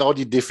ist doch genau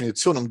die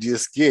Definition, um die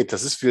es geht.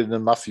 Das ist für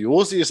einen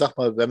Mafiosi, ich sag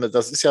mal,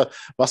 das ist ja,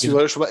 was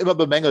wir schon mal immer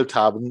bemängelt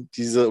haben,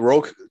 diese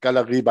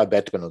Rogue-Galerie bei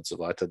Batman und so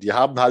weiter. Die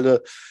haben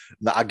halt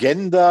eine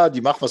Agenda,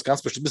 die machen was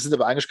ganz Bestimmtes, sind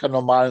aber eigentlich keine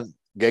normalen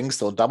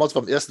Gangster. Und damals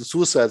beim ersten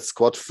Suicide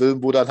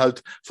Squad-Film, wo dann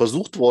halt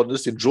versucht worden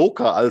ist, den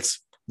Joker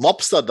als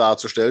Mobster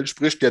darzustellen,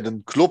 sprich, der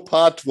einen Club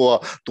hat, wo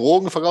er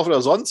Drogen verkauft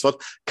oder sonst was,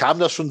 kam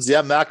das schon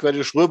sehr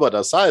merkwürdig rüber.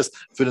 Das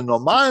heißt, für einen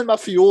normalen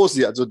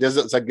Mafiosi, also der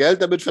sein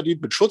Geld damit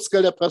verdient, mit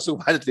Schutzgelderpressung,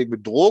 meinetwegen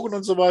mit Drogen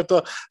und so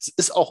weiter,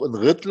 ist auch ein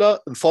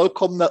Riddler ein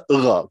vollkommener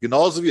Irrer.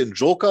 Genauso wie ein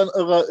Joker ein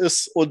Irrer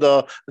ist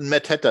oder ein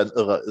Mad Hatter ein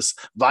Irrer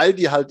ist, weil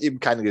die halt eben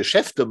keine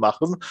Geschäfte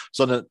machen,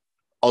 sondern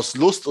aus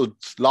Lust und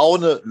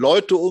Laune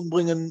Leute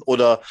umbringen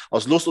oder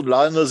aus Lust und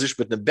Laune sich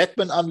mit einem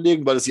Batman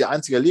anlegen, weil es ihr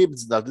einziger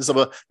Lebensinhalt ist.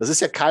 Aber das ist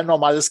ja kein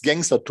normales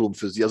Gangstertum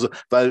für sie. Also,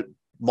 weil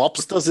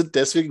Mobster sind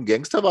deswegen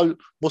Gangster, weil,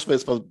 muss man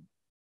jetzt mal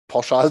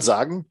pauschal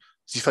sagen,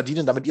 sie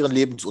verdienen damit ihren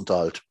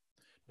Lebensunterhalt.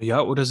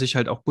 Ja, oder sich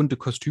halt auch bunte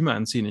Kostüme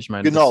anziehen. Ich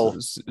meine,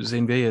 das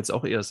sehen wir jetzt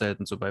auch eher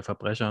selten so bei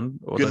Verbrechern.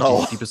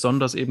 Oder die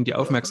besonders eben die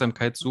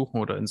Aufmerksamkeit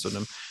suchen oder in so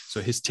einem so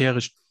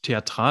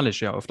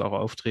hysterisch-theatralisch ja oft auch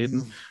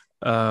auftreten.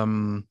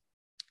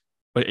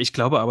 Ich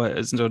glaube aber,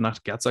 es sind so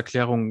nach Gerds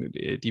Erklärung,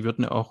 die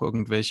würden auch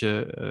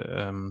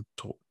irgendwelche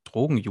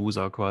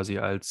Drogen-User quasi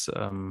als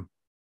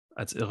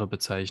irre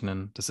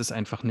bezeichnen. Das ist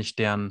einfach nicht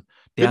deren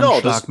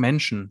Schlag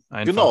Menschen.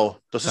 Einfach. Genau,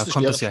 das ist da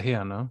kommt das ja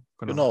her, ne?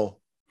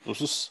 Genau. Das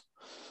ist.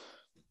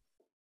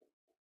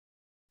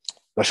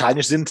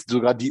 Wahrscheinlich sind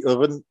sogar die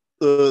Irren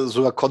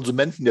sogar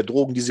Konsumenten der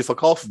Drogen, die sie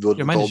verkaufen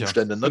würden, unter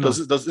Umständen. Ja. Ne?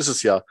 Genau. Das ist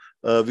es ja.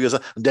 Wie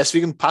gesagt, und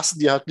deswegen passen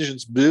die halt nicht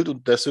ins Bild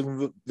und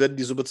deswegen werden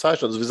die so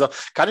bezeichnet. Also wie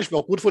gesagt, kann ich mir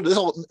auch gut vorstellen,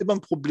 das ist auch immer ein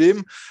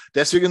Problem.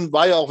 Deswegen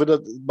war ja auch wieder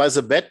bei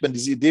The Batman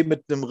diese Idee,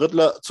 mit einem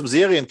Riddler zum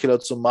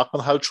Serienkiller zu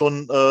machen, halt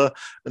schon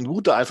ein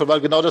guter Einfall,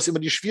 weil genau das immer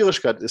die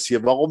Schwierigkeit ist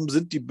hier. Warum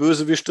sind die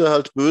Bösewichte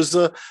halt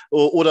böse?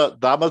 Oder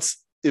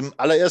damals im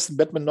allerersten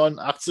Batman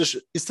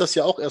 89 ist das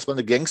ja auch erstmal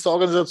eine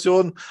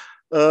Gangsterorganisation,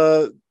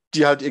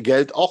 die halt ihr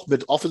Geld auch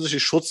mit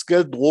offensichtlich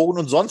Schutzgeld, Drogen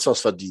und sonst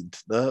was verdient.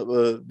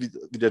 Ne?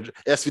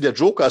 Erst wie der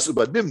Joker es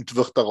übernimmt,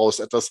 wird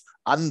daraus etwas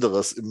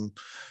anderes in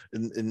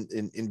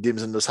dem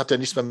Sinne. Das hat ja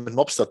nichts mehr mit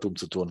Mobstertum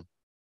zu tun.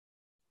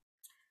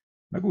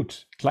 Na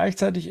gut,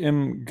 gleichzeitig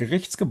im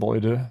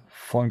Gerichtsgebäude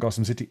von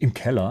Gotham City im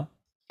Keller,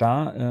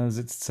 da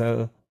sitzt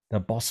der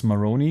Boss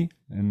Maroni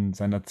in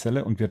seiner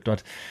Zelle und wird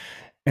dort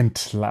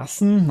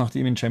entlassen,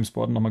 nachdem ihn James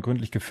Borden nochmal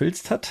gründlich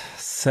gefilzt hat.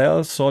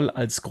 Sal soll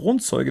als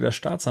Kronzeuge der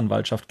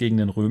Staatsanwaltschaft gegen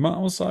den Römer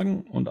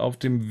aussagen und auf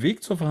dem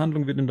Weg zur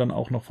Verhandlung wird ihm dann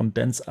auch noch von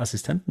Dans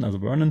Assistenten, also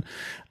Vernon,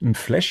 ein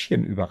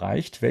Fläschchen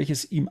überreicht,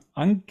 welches ihm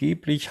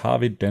angeblich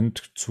Harvey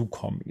Dent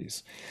zukommen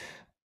ließ.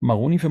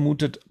 Maroni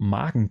vermutet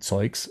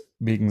Magenzeugs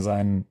wegen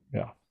seinen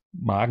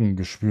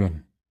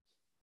Magengeschwüren.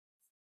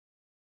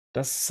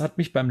 Das hat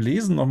mich beim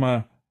Lesen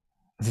nochmal,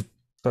 also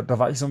da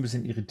war ich so ein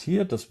bisschen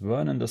irritiert, dass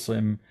Vernon das so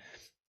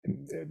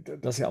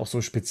das ja auch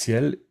so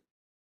speziell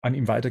an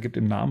ihm weitergibt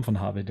im Namen von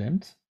Harvey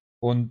Dent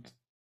und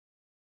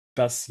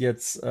dass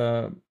jetzt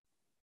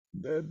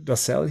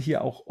dass Sal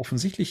hier auch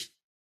offensichtlich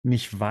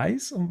nicht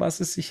weiß, um was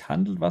es sich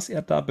handelt, was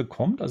er da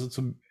bekommt.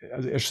 Also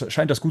er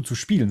scheint das gut zu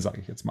spielen, sage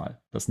ich jetzt mal,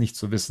 das nicht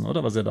zu wissen,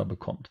 oder was er da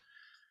bekommt.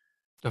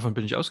 Davon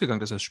bin ich ausgegangen,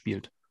 dass er es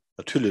spielt.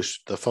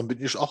 Natürlich, davon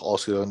bin ich auch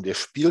ausgegangen. Der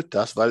spielt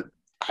das, weil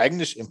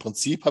eigentlich im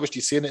Prinzip habe ich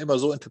die Szene immer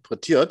so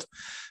interpretiert,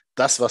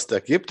 das, was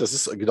der gibt, das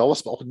ist genau,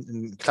 was man auch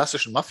in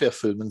klassischen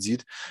Mafia-Filmen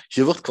sieht.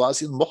 Hier wird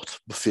quasi ein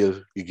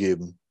Mordbefehl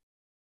gegeben.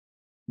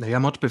 Naja,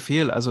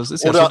 Mordbefehl, also es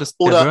ist Oder, ja so, dass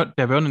oder,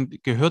 der Vernon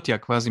gehört ja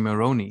quasi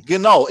Maroni.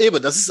 genau,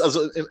 eben, das ist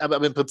also,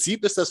 aber im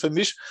Prinzip ist das für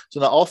mich so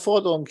eine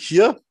Aufforderung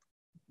hier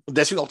und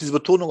deswegen auch diese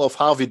Betonung auf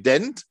Harvey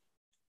Dent,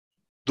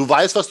 du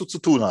weißt, was du zu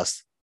tun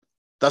hast.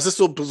 Das ist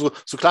so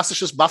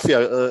klassisches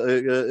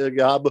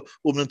Mafia-Gehabe,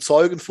 um einen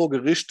Zeugen vor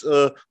Gericht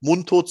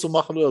mundtot zu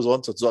machen oder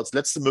sonst was. So als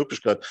letzte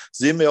Möglichkeit.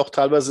 Sehen wir auch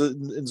teilweise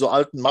in so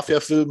alten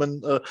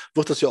Mafia-Filmen,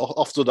 wird das ja auch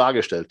oft so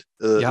dargestellt.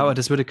 Ja, aber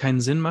das würde keinen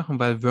Sinn machen,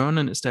 weil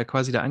Vernon ist ja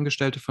quasi der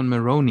Angestellte von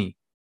Maroni.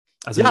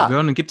 Also ja.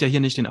 Vernon gibt ja hier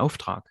nicht den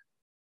Auftrag.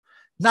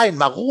 Nein,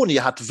 Maroni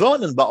hat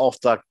Vernon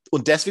beauftragt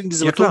und deswegen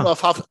diese Betonung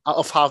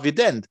auf Harvey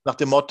Dent. Nach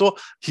dem Motto,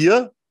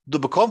 hier, du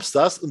bekommst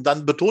das und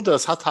dann betont er,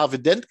 das hat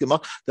Harvey Dent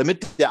gemacht,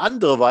 damit der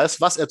andere weiß,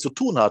 was er zu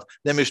tun hat.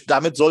 Nämlich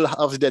damit soll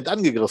Harvey Dent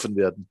angegriffen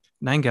werden.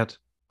 Nein, Gerd.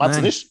 Meinst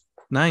du nicht?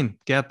 Nein,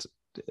 Gerd.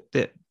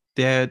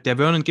 Der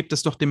Vernon gibt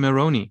es doch dem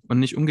Maroni und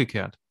nicht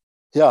umgekehrt.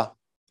 Ja.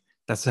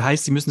 Das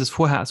heißt, sie müssen das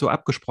vorher so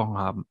abgesprochen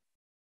haben.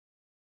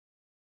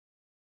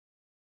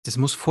 Das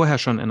muss vorher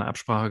schon eine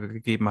Absprache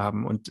gegeben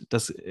haben. Und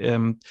das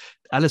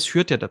alles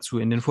führt ja dazu.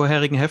 In den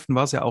vorherigen Heften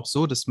war es ja auch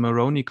so, dass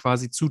Maroni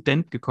quasi zu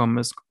Dent gekommen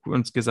ist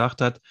und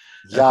gesagt hat,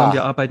 komm,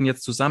 wir arbeiten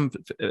jetzt zusammen,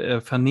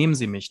 vernehmen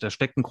Sie mich. Da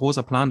steckt ein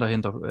großer Plan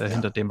dahinter,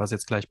 hinter dem, was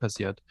jetzt gleich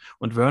passiert.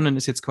 Und Vernon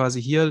ist jetzt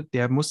quasi hier,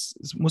 der muss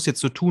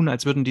jetzt so tun,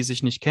 als würden die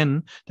sich nicht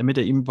kennen, damit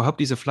er ihm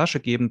überhaupt diese Flasche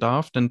geben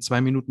darf. Denn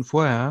 2 Minuten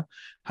vorher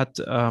hat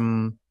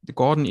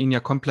Gordon ihn ja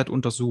komplett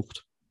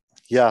untersucht.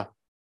 Ja.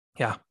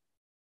 Ja.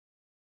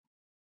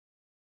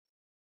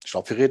 Ich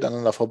glaube, wir reden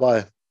aneinander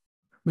vorbei.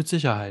 Mit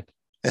Sicherheit.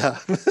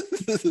 Ja.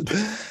 Dann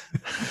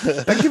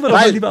gehen wir doch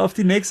mal lieber auf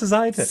die nächste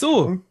Seite.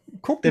 So,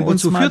 denn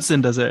wozu führt es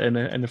denn, dass er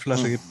eine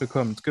Flasche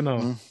bekommt?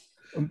 Genau.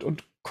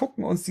 Und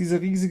gucken uns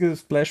diese riesige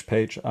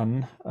Splash-Page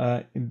an,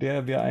 in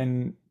der wir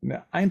eine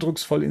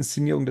eindrucksvolle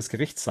Inszenierung des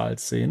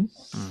Gerichtssaals sehen.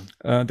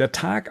 Der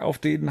Tag, auf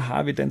den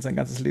Harvey Dent sein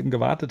ganzes Leben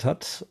gewartet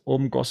hat,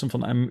 um Gotham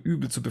von einem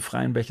Übel zu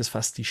befreien, welches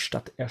fast die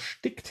Stadt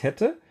erstickt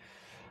hätte.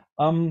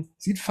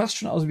 Sieht fast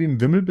schon aus wie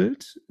ein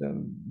Wimmelbild.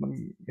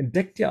 Man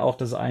entdeckt ja auch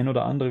das ein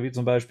oder andere, wie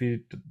zum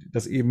Beispiel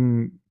das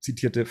eben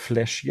zitierte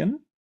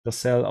Fläschchen,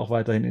 das Sal auch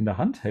weiterhin in der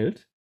Hand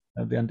hält,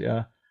 während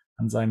er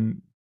an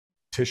seinem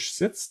Tisch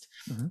sitzt.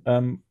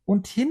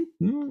 Und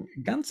hinten,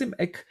 ganz im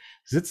Eck,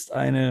 sitzt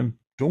eine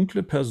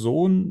dunkle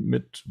Person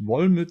mit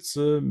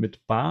Wollmütze,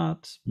 mit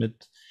Bart,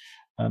 mit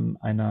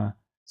einer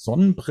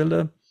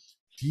Sonnenbrille,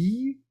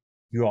 die,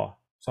 ja,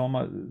 sagen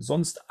wir mal,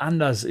 sonst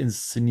anders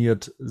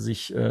inszeniert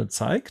sich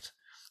zeigt.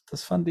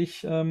 Das fand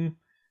ich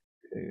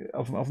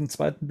auf den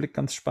zweiten Blick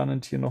ganz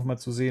spannend, hier nochmal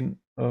zu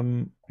sehen.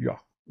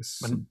 Es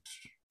sind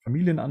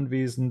Familien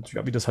anwesend,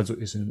 ja, wie das halt so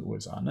ist in den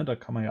USA. Ne? Da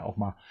kann man ja auch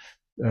mal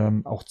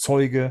auch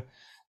Zeuge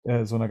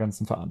so einer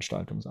ganzen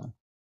Veranstaltung sein.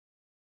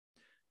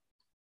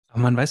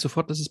 Aber man weiß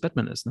sofort, dass es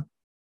Batman ist, ne?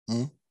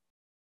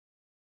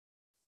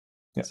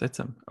 Ja.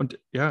 Seltsam. Und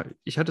ja,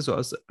 ich hatte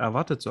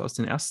erwartet, so aus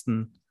den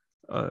ersten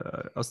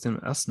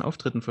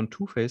Auftritten von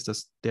Two-Face,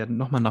 dass der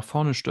nochmal nach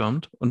vorne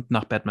stürmt und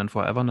nach Batman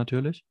Forever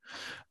natürlich,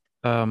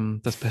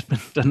 dass Batman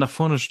dann nach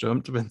vorne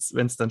stürmt, wenn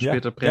es dann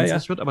später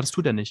brenzlig wird, aber das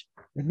tut er nicht.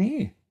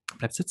 Nee.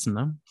 Bleibt sitzen,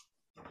 ne?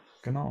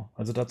 Genau,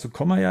 also dazu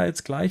kommen wir ja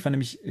jetzt gleich, weil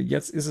nämlich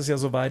jetzt ist es ja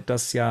soweit,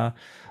 dass ja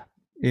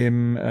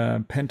im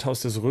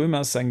Penthouse des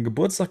Römers sein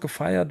Geburtstag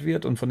gefeiert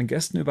wird und von den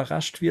Gästen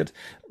überrascht wird.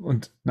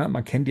 Und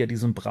man kennt ja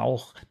diesen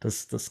Brauch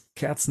des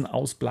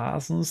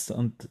Kerzenausblasens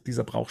und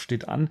dieser Brauch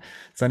steht an.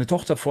 Seine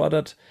Tochter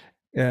fordert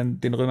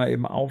den Römer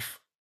eben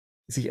auf,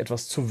 sich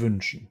etwas zu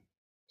wünschen.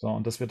 So,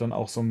 und das wird dann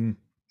auch so ein,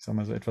 ich sag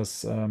mal, so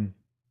etwas,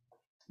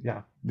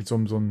 mit so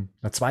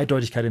einer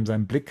Zweideutigkeit in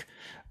seinem Blick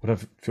oder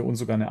für uns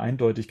sogar eine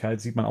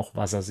Eindeutigkeit, sieht man auch,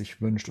 was er sich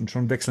wünscht. Und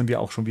schon wechseln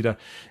wir auch schon wieder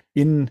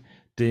in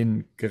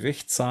den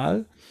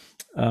Gerichtssaal.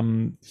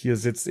 Hier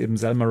sitzt eben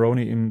Sal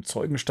Maroni im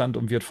Zeugenstand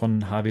und wird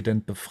von Harvey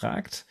Dent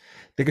befragt.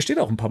 Der gesteht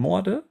auch ein paar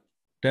Morde.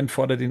 Dent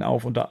fordert ihn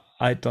auf, unter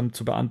Eid dann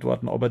zu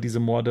beantworten, ob er diese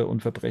Morde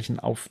und Verbrechen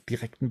auf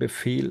direkten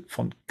Befehl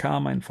von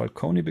Carmine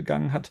Falcone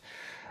begangen hat.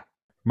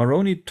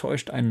 Maroni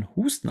täuscht einen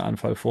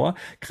Hustenanfall vor,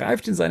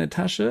 greift in seine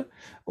Tasche,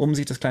 um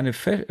das kleine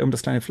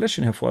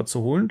Fläschchen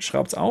hervorzuholen,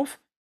 schraubt es auf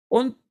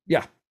und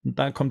ja, und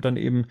da kommt dann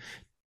eben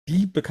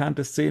die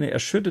bekannte Szene, er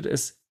schüttet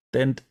es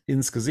Dent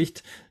ins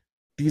Gesicht.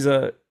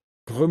 Dieser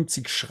krümmt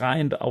sich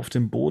schreiend auf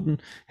dem Boden,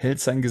 hält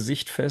sein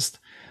Gesicht fest.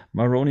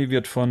 Maroni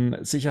wird von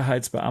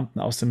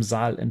Sicherheitsbeamten aus dem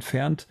Saal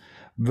entfernt.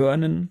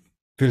 Vernon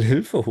will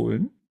Hilfe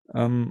holen.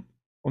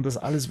 Und das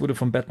alles wurde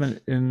von Batman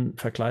in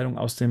Verkleidung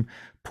aus dem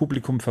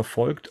Publikum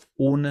verfolgt,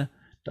 ohne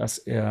dass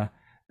er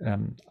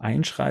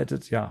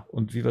einschreitet. Ja,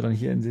 und wie wir dann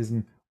hier in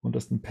diesem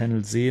untersten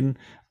Panel sehen,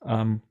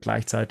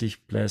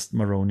 gleichzeitig bläst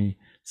Maroni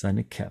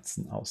seine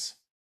Kerzen aus.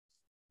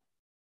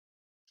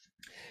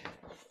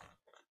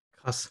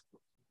 Krass.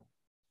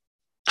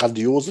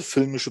 Grandiose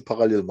filmische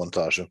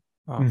Parallelmontage,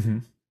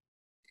 Mhm.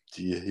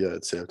 die hier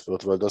erzählt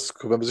wird, weil das,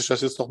 wenn man sich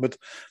das jetzt noch mit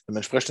einem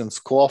entsprechenden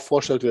Score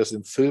vorstellt, wie das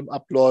im Film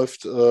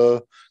abläuft,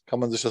 kann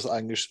man sich das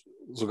eigentlich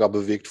sogar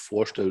bewegt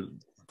vorstellen,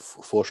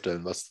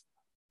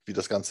 wie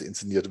das Ganze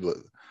inszeniert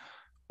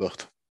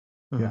wird.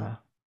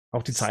 Ja,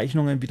 auch die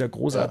Zeichnungen wieder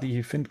großartig. Ja.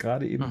 Ich finde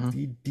gerade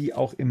eben die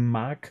auch im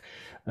Mark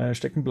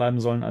stecken bleiben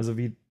sollen. Also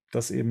wie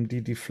das eben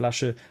die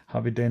Flasche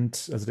Harvey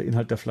Dent, also der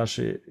Inhalt der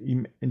Flasche,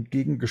 ihm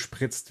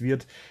entgegengespritzt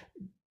wird,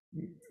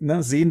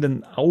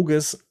 sehenden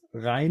Auges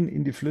rein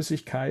in die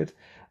Flüssigkeit,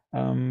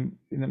 in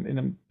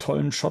einem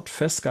tollen Shot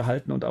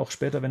festgehalten und auch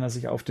später, wenn er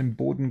sich auf dem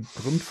Boden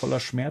krümmt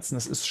voller Schmerzen,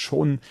 das ist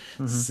schon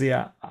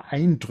sehr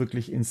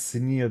eindrücklich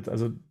inszeniert.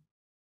 Also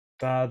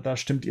da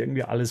stimmt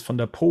irgendwie alles von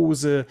der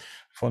Pose,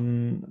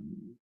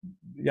 von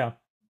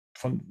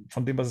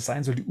dem, was es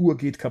sein soll. Die Uhr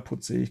geht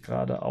kaputt, sehe ich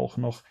gerade auch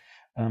noch.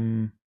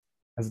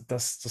 Also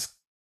das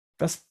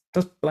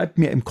bleibt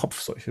mir im Kopf,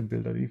 solche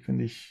Bilder. Die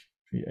finde ich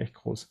echt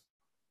groß.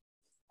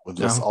 Und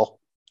was auch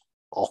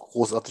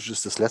großartig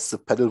ist, das letzte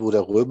Panel, wo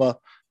der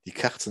Römer die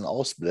Kerzen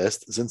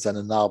ausbläst, sind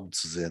seine Narben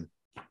zu sehen.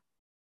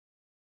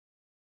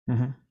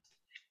 Mhm.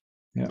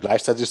 Ja.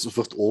 Gleichzeitig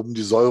wird oben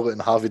die Säure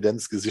in Harvey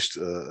Dents Gesicht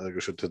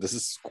geschüttet. Das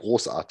ist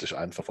großartig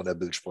einfach von der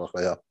Bildsprache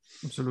her.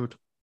 Absolut.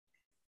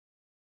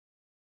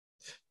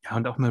 Ja,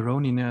 und auch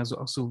Maroni, ne, also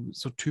auch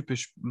so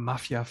typisch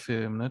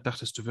Mafia-Film, ne?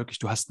 Dachtest du wirklich,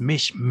 du hast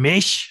mich,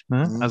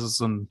 ne? Also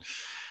so ein,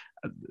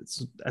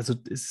 also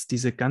ist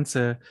diese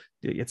ganze,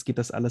 jetzt geht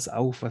das alles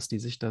auf, was die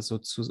sich da so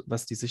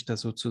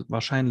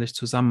wahrscheinlich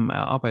zusammen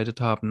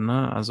erarbeitet haben,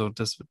 ne? Also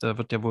da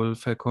wird ja wohl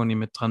Falcone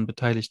mit dran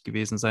beteiligt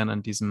gewesen sein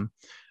an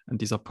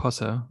dieser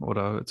Posse,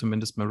 oder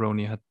zumindest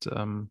Maroni hat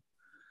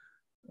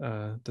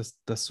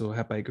das so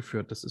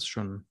herbeigeführt. Das ist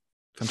schon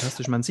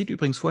fantastisch. Man sieht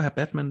übrigens vorher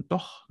Batman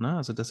doch, ne?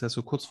 Also dass er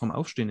so kurz vorm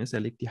Aufstehen ist.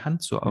 Er legt die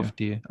Hand so auf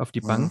die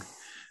Bank.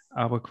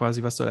 Aber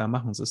quasi, was soll er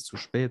machen? Es ist zu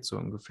spät, so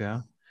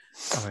ungefähr.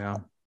 Aber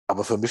ja.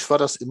 Aber für mich war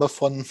das immer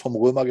vom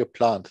Römer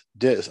geplant.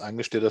 Der ist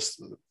eigentlich, der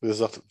das, wie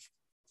gesagt,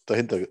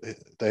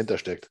 dahinter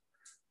steckt.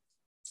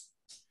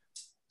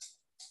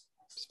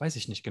 Das weiß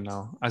ich nicht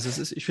genau. Also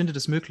ich finde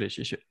das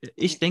möglich.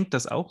 Ich denke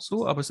das auch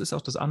so, aber es ist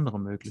auch das andere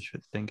möglich,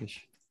 denke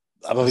ich.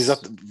 Aber wie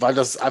gesagt, weil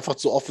das einfach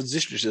zu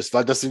offensichtlich ist,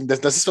 weil das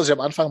ist, was ich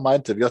am Anfang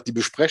meinte. Wie gesagt, die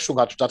Besprechung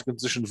hat stattgefunden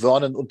zwischen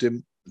Vernon und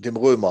dem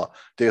Römer,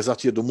 der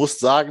gesagt, hier, du musst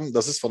sagen,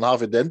 das ist von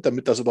Harvey Dent,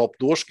 damit das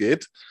überhaupt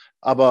durchgeht.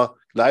 Aber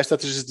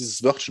gleichzeitig ist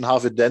dieses Wörtchen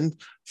Harvey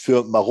Dent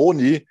für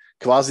Maroni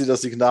quasi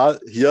das Signal,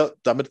 hier,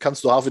 damit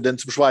kannst du Harvey Dent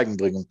zum Schweigen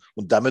bringen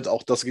und damit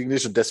auch das gegen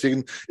dich. Und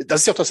deswegen,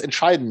 das ist ja auch das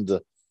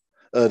Entscheidende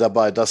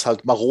dabei, dass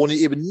halt Maroni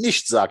eben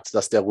nicht sagt,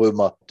 dass der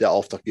Römer der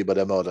Auftraggeber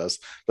der Mörder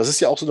ist. Das ist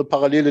ja auch so eine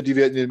Parallele, die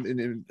wir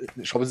in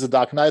The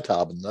Dark Knight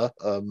haben, ne?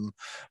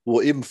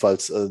 Wo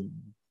ebenfalls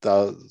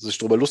da sich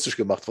darüber lustig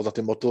gemacht wird, nach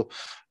dem Motto,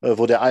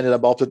 wo der eine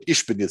dann behauptet,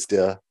 ich bin jetzt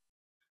der,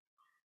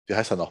 wie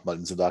heißt er nochmal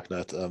in The Dark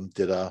Knight,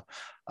 der da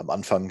am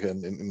Anfang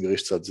im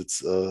Gerichtssaal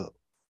sitzt und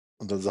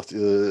dann sagt,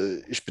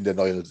 ich bin der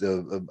neue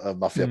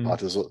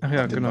Mafia-Pate. So, ach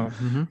ja, genau.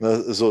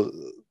 So,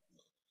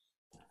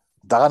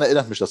 daran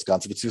erinnert mich das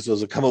Ganze,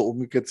 beziehungsweise kann man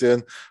umgekehrt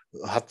sehen,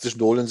 hat sich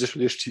Nolan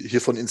sicherlich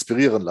hiervon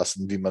inspirieren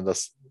lassen, wie man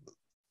das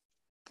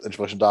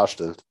entsprechend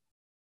darstellt.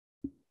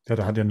 Ja,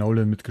 da hat ja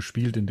Nolan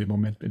mitgespielt in dem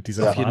Moment, in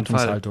dieser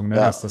Erwartungshaltung, ne,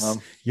 dass das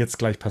jetzt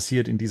gleich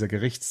passiert in dieser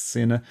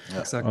Gerichtsszene.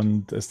 Ja.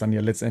 Und es dann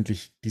ja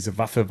letztendlich diese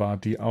Waffe war,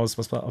 die aus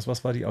was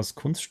war die? Aus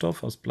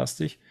Kunststoff, aus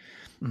Plastik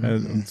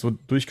und so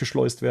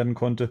durchgeschleust werden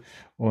konnte.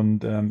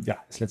 Und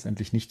es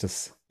letztendlich nicht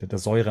der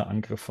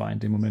Säureangriff war in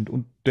dem Moment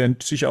und der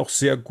sich auch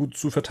sehr gut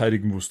zu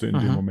verteidigen wusste in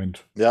dem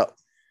Moment. Ja.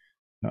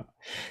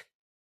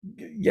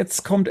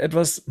 Jetzt kommt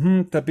etwas,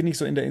 da bin ich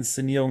so in der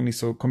Inszenierung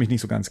komme ich nicht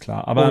so ganz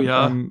klar. Aber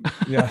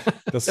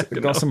das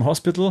genau. Gotham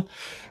Hospital,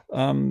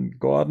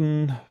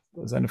 Gordon,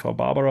 seine Frau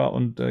Barbara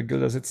und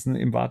Gilda sitzen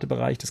im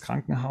Wartebereich des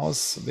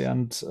Krankenhauses,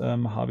 während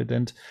Harvey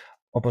Dent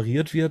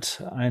operiert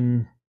wird.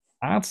 Ein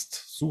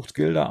Arzt sucht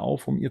Gilda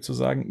auf, um ihr zu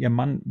sagen, ihr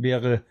Mann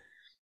wäre,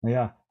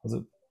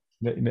 also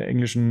in der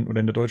englischen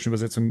oder in der deutschen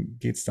Übersetzung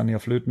geht es dann ja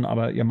flöten,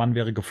 aber ihr Mann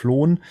wäre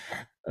geflohen.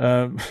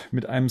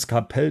 Mit einem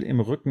Skalpell im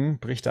Rücken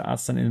bricht der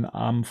Arzt dann in den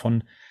Armen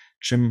von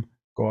Jim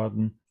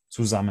Gordon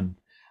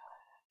zusammen.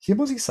 Hier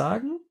muss ich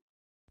sagen,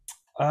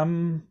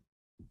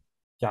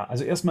 Ja,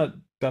 also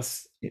erstmal,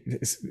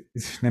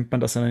 nennt man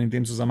das dann in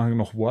dem Zusammenhang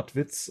noch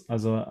Wortwitz,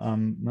 also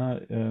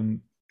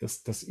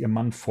dass ihr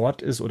Mann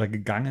fort ist oder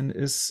gegangen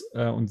ist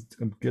und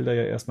Gilda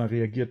ja erstmal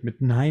reagiert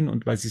mit Nein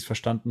und weil sie es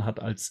verstanden hat,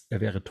 als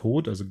er wäre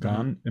tot, also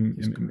gone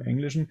im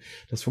Englischen.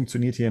 Das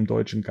funktioniert hier im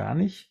Deutschen gar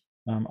nicht,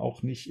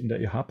 auch nicht in der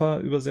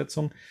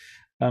EHPA-Übersetzung.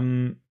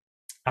 Ähm,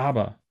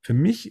 aber für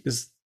mich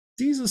ist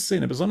diese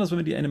Szene, besonders wenn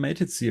man die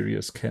Animated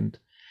Series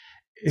kennt,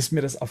 ist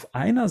mir das auf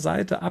einer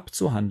Seite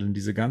abzuhandeln,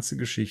 diese ganze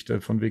Geschichte,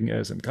 von wegen,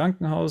 er ist im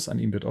Krankenhaus, an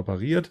ihm wird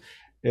operiert,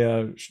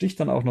 er sticht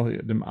dann auch noch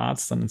dem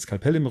Arzt dann ins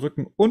Skalpell im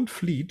Rücken und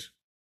flieht.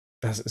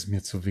 Das ist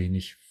mir zu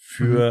wenig.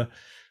 Für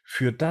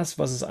das,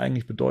 was es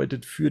eigentlich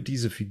bedeutet, für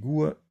diese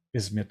Figur,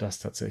 ist mir das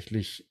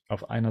tatsächlich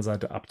auf einer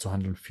Seite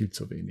abzuhandeln viel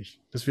zu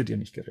wenig. Das wird ihr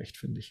nicht gerecht,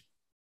 finde ich.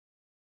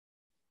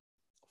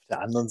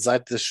 Der anderen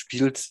Seite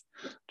spielt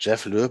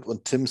Jeff Loeb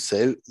und Tim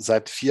Sale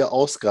seit 4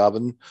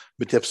 Ausgaben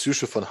mit der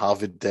Psyche von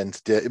Harvey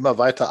Dent, der immer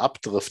weiter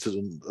abdriftet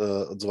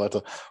und so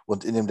weiter.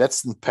 Und in dem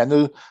letzten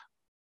Panel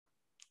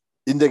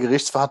in der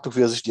Gerichtsverhandlung,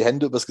 wie er sich die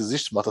Hände übers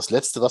Gesicht macht, das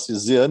Letzte, was wir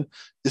sehen,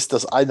 ist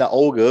das eine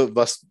Auge,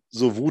 was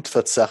so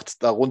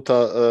wutverzerrt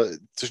darunter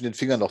zwischen den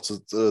Fingern noch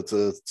zu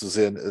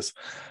sehen ist.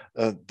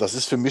 Das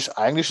ist für mich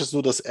eigentlich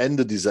so das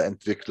Ende dieser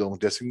Entwicklung.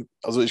 Deswegen,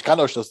 also ich kann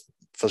euch das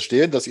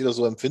verstehen, dass ihr das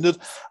so empfindet,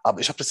 aber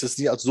ich habe das jetzt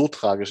nie als so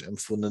tragisch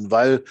empfunden,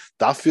 weil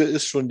dafür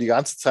ist schon die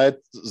ganze Zeit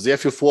sehr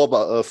viel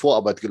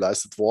Vorarbeit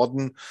geleistet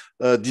worden,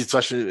 die zum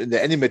Beispiel in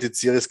der Animated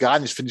Series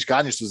finde ich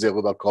gar nicht so sehr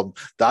rüberkommen.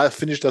 Da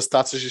finde ich das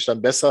tatsächlich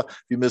dann besser,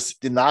 wie man es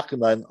im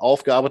Nachhinein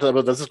aufgearbeitet hat,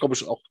 aber das ist, glaube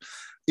ich, auch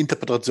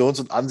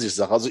Interpretations- und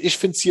Ansichtssache. Also ich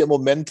finde es hier im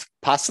Moment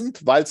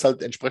passend, weil es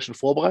halt entsprechend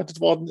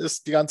vorbereitet worden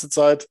ist die ganze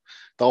Zeit.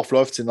 Darauf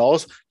läuft es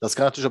hinaus. Das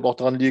kann natürlich aber auch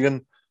daran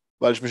liegen,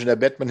 weil ich mich in der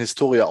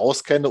Batman-Historie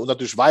auskenne und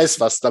natürlich weiß,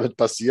 was damit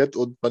passiert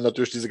und man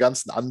natürlich diese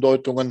ganzen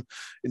Andeutungen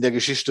in der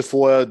Geschichte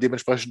vorher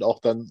dementsprechend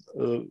auch dann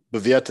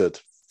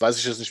bewertet. Weiß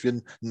ich jetzt nicht, wie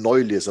ein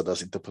Neuleser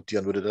das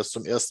interpretieren würde, der das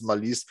zum ersten Mal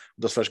liest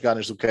und das vielleicht gar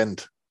nicht so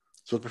kennt.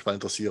 Das würde mich mal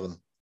interessieren.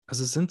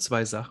 Also es sind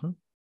 2 Sachen.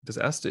 Das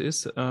erste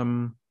ist,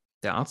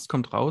 der Arzt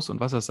kommt raus und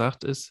was er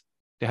sagt ist,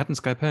 der hat einen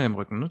Skalpell im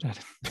Rücken, ne? Der hat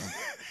einen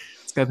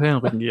Skalpell im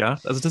Rücken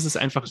gejagt. Also das ist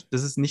einfach,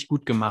 das ist nicht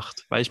gut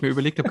gemacht, weil ich mir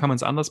überlegt habe, kann man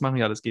es anders machen?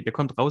 Ja, das geht. Der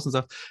kommt raus und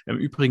sagt,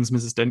 übrigens,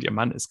 Mrs. Dent, Ihr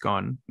Mann ist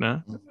gone.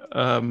 Ne?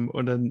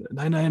 Und dann,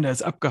 nein, er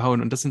ist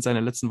abgehauen und das sind seine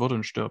letzten Worte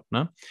und stirbt.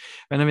 Ne?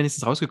 Wenn er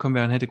wenigstens rausgekommen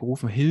wäre und hätte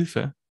gerufen,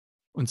 Hilfe,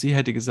 und sie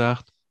hätte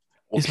gesagt,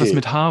 ist was Okay.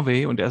 mit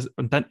Harvey und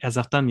er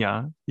sagt dann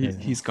ja,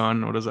 he's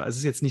gone oder so. Also es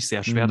ist jetzt nicht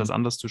sehr schwer, das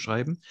anders zu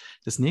schreiben.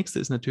 Das nächste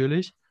ist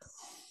natürlich,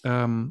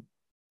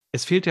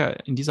 es fehlt ja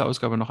in dieser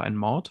Ausgabe noch ein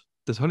Mord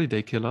des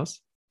Holiday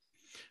Killers.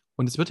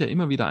 Und es wird ja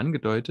immer wieder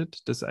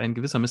angedeutet, dass ein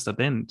gewisser Mr.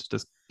 Dent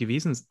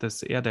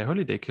dass er der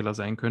Holiday Killer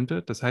sein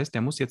könnte. Das heißt,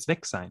 der muss jetzt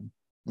weg sein.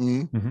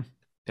 Mhm.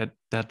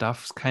 Da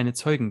darf es keine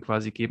Zeugen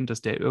quasi geben,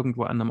 dass der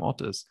irgendwo an einem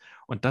Ort ist.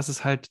 Und das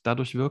ist halt,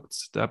 dadurch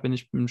wirkt, da bin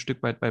ich ein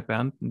Stück weit bei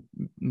Bernd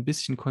ein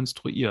bisschen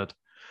konstruiert.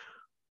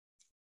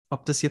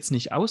 Ob das jetzt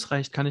nicht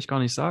ausreicht, kann ich gar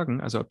nicht sagen.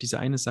 Also ob diese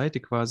eine Seite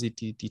quasi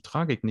die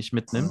Tragik nicht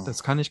mitnimmt,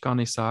 das kann ich gar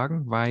nicht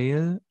sagen,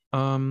 weil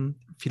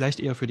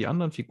vielleicht eher für die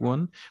anderen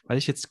Figuren, weil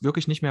ich jetzt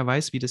wirklich nicht mehr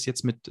weiß, wie das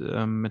jetzt mit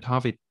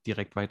Harvey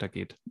direkt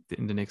weitergeht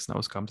in den nächsten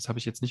Ausgaben. Das habe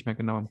ich jetzt nicht mehr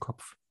genau im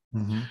Kopf.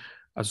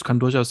 Also es kann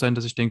durchaus sein,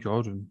 dass ich denke,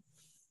 ja,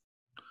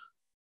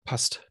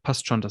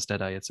 passt schon, dass der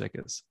da jetzt weg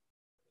ist.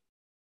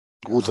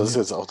 Gut, das ist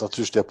jetzt auch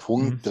natürlich der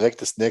Punkt.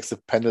 Direkt das nächste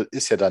Panel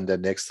ist ja dann der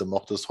nächste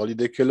Mord des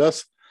Holiday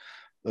Killers.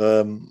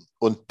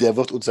 Und der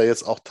wird uns ja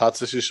jetzt auch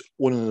tatsächlich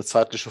ohne eine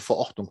zeitliche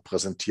Verordnung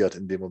präsentiert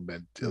in dem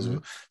Moment. Also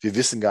wir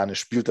wissen gar nicht,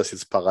 spielt das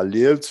jetzt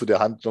parallel zu der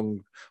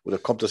Handlung oder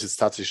kommt das jetzt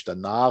tatsächlich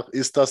danach?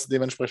 Ist das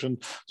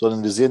dementsprechend?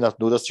 Sondern wir sehen halt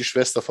nur, dass die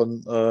Schwester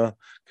von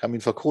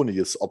Carmine Falcone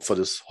jetzt Opfer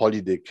des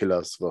Holiday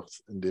Killers wird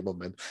in dem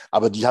Moment.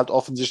 Aber die hat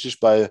offensichtlich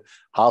bei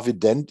Harvey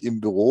Dent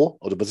im Büro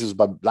oder beziehungsweise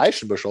beim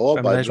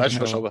Leichenbeschauer,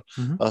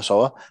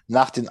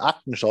 nach den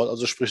Akten schaut,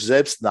 also sprich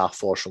selbst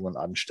Nachforschungen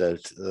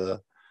anstellt.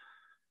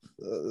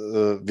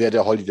 Wer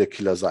der Holiday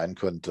Killer sein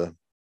könnte.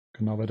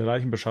 Genau, weil der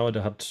Leichenbeschauer,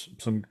 der hat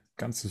so eine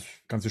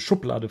ganze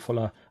Schublade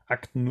voller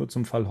Akten nur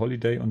zum Fall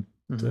Holiday und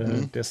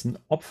dessen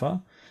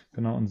Opfer.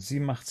 Genau, und sie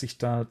macht sich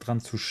da dran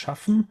zu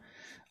schaffen,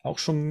 auch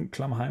schon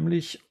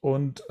klammheimlich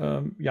und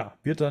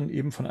wird dann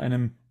eben von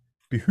einem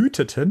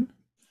behüteten,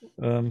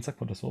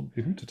 sagt man das so,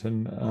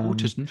 behüteten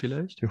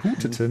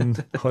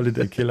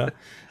Holiday Killer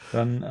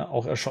dann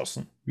auch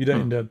erschossen. Wieder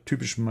in der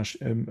typischen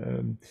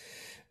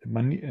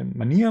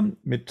Manier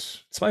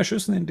mit 2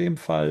 Schüssen in dem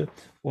Fall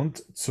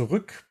und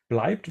zurück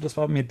bleibt, und das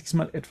war mir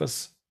diesmal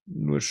etwas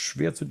nur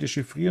schwer zu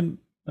dechiffrieren,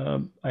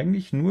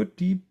 eigentlich nur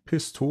die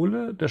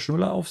Pistole, der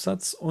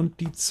Schnulleraufsatz und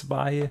die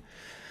 2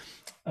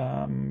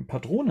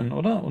 Patronen,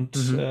 oder? Und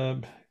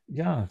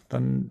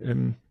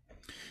dann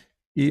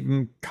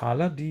eben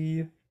Carla,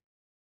 die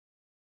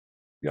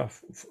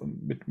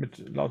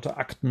mit lauter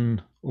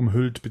Akten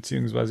umhüllt,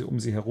 beziehungsweise um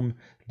sie herum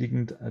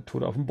liegend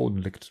tot auf dem Boden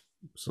liegt.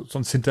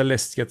 Sonst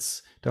hinterlässt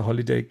jetzt der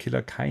Holiday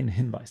Killer keinen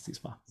Hinweis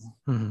diesmal.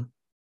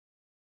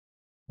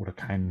 Oder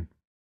kein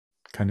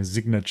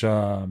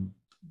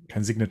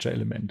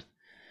Signature-Element.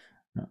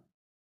 Ja.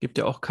 Gibt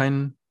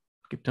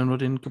ja nur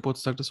den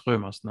Geburtstag des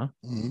Römers, ne?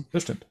 Mhm.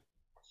 Das stimmt.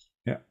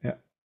 Ja, ja.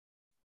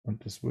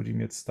 Und es wurde ihm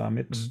jetzt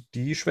damit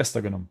die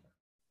Schwester genommen.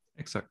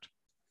 Exakt.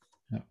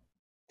 Ja.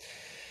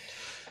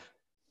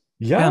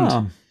 Bernd,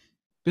 Ja,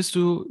 bist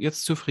du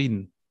jetzt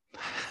zufrieden?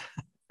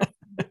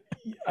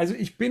 also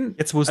ich bin,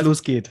 Jetzt, wo es also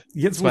losgeht.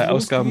 jetzt, wo es 2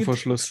 Ausgaben vor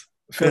losgeht, Schluss.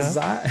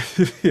 Ja.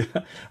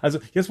 ja, also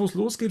jetzt, wo es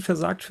losgeht,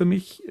 versagt für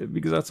mich,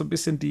 wie gesagt, so ein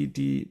bisschen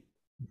die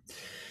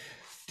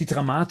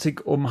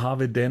Dramatik um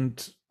Harvey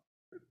Dent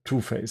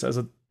Two-Face.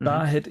 Also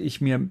da hätte ich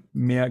mir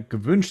mehr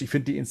gewünscht. Ich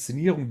finde die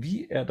Inszenierung,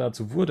 wie er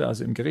dazu wurde,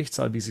 also im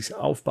Gerichtssaal, wie es sich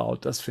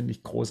aufbaut, das finde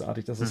ich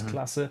großartig, das ist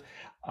klasse.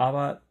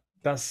 Aber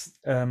das,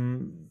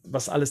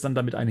 was alles dann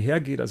damit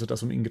einhergeht, also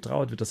dass um ihn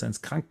getrauert wird, dass er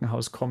ins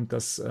Krankenhaus kommt,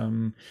 dass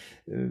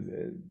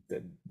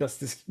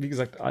das, wie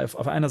gesagt,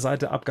 auf einer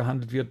Seite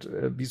abgehandelt wird,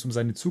 wie es um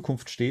seine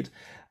Zukunft steht,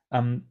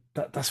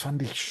 das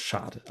fand ich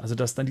schade. Also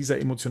dass dann dieser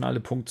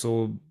emotionale Punkt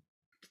so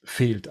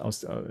fehlt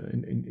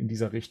in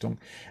dieser Richtung.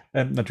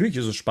 Natürlich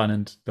ist es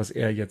spannend, dass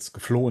er jetzt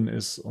geflohen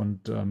ist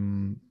und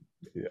in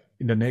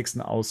der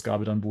nächsten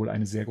Ausgabe dann wohl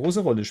eine sehr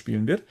große Rolle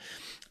spielen wird.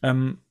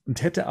 Und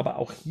hätte aber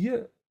auch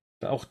hier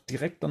auch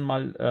direkt dann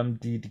mal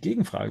die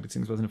Gegenfrage,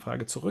 beziehungsweise eine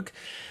Frage zurück.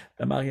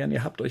 Marianne,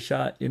 ihr habt euch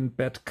ja in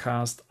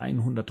BatCast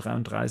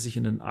 133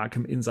 in den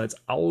Arkham Insights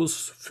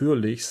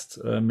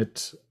ausführlichst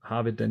mit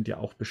Harvey Dent ja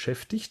auch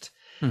beschäftigt.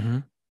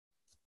 Mhm.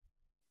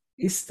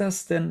 Ist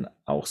das denn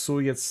auch so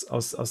jetzt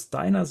aus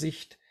deiner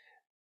Sicht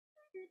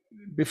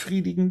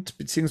befriedigend,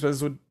 beziehungsweise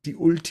so die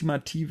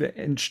ultimative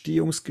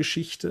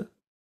Entstehungsgeschichte?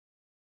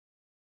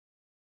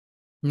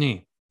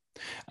 Nee.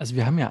 Also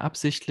wir haben ja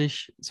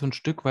absichtlich so ein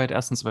Stück weit,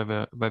 erstens, weil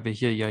wir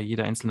hier ja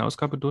jede einzelne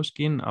Ausgabe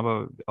durchgehen,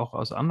 aber auch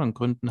aus anderen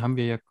Gründen haben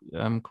wir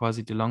ja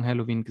quasi die Long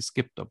Halloween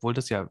geskippt, obwohl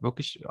das ja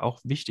wirklich auch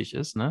wichtig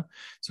ist, ne?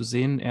 Zu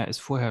sehen, er ist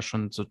vorher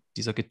schon so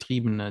dieser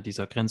Getriebene,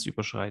 dieser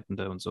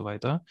Grenzüberschreitende und so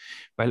weiter,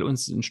 weil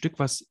uns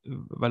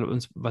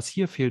was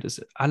hier fehlt,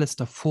 ist alles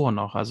davor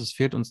noch. Also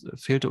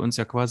fehlte uns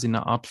ja quasi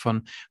eine Art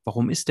von,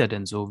 warum ist er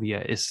denn so, wie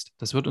er ist?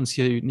 Das wird uns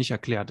hier nicht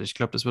erklärt. Ich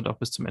glaube, das wird auch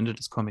bis zum Ende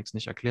des Comics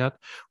nicht erklärt.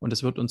 Und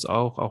es wird uns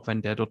auch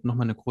wenn der dort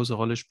nochmal eine große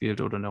Rolle spielt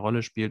oder eine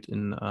Rolle spielt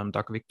in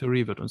Dark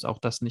Victory, wird uns auch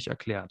das nicht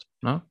erklärt.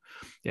 Ne?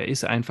 Er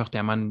ist einfach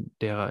der Mann,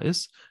 der er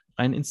ist.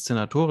 Rein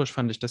inszenatorisch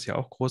fand ich das ja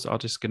auch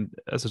großartig.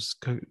 Also das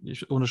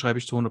unterschreibe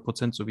ich zu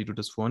 100%, so wie du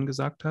das vorhin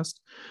gesagt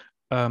hast.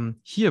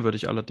 Hier würde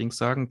ich allerdings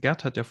sagen,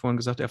 Gerd hat ja vorhin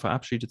gesagt, er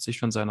verabschiedet sich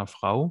von seiner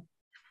Frau,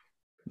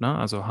 ne?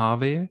 Also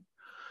Harvey.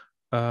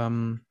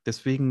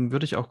 Deswegen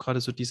würde ich auch gerade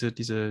so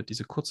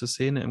diese kurze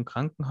Szene im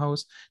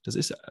Krankenhaus, das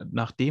ist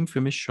nachdem für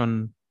mich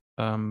schon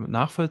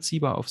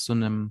nachvollziehbar auf so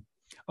einer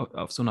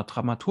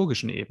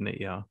dramaturgischen Ebene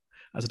eher.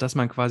 Also, dass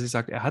man quasi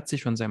sagt, er hat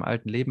sich von seinem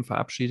alten Leben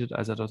verabschiedet,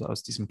 als er dort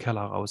aus diesem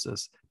Keller raus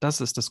ist.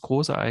 Das ist das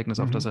große Ereignis,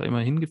 auf das er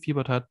immer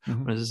hingefiebert hat.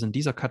 Und es ist in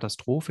dieser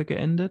Katastrophe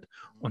geendet.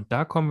 Und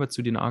da kommen wir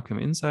zu den Arkham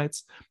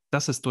Insights.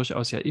 Das ist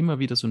durchaus ja immer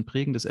wieder so ein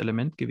prägendes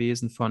Element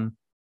gewesen von,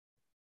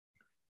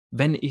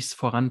 wenn ich es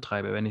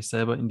vorantreibe, wenn ich es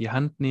selber in die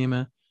Hand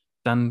nehme,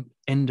 dann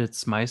endet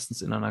es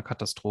meistens in einer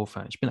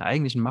Katastrophe. Ich bin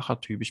eigentlich ein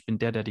Machertyp, ich bin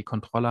der die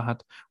Kontrolle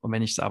hat. Und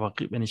wenn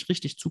ich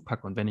richtig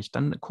zupacke und wenn ich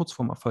dann kurz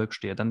vorm Erfolg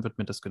stehe, dann wird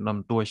mir das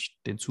genommen durch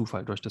den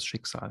Zufall, durch das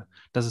Schicksal.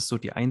 Das ist so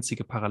die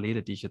einzige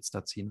Parallele, die ich jetzt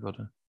da ziehen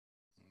würde.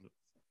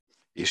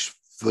 Ich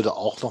würde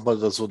auch nochmal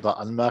so da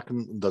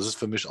anmerken, und das ist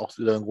für mich auch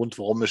wieder ein Grund,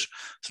 warum ich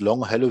das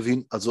Long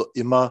Halloween also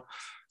immer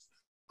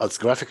als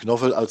Graphic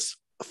Novel, als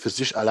für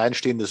sich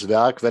alleinstehendes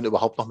Werk, wenn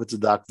überhaupt noch mit The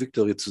Dark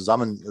Victory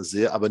zusammen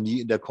sehe, aber nie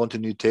in der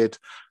Kontinuität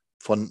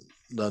von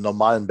einer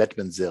normalen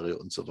Batman-Serie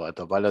und so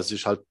weiter, weil er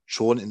sich halt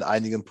schon in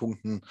einigen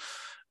Punkten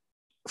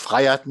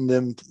Freiheiten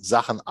nimmt,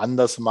 Sachen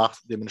anders macht,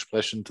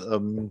 dementsprechend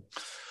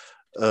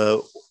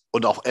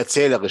und auch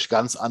erzählerisch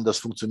ganz anders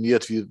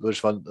funktioniert, wie würde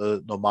ich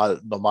mal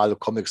normale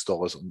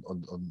Comic-Stories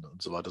und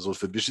so weiter. So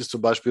für mich ist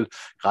zum Beispiel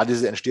gerade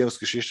diese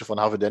Entstehungsgeschichte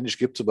von Harvey Dent, ich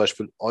gebe zum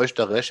Beispiel euch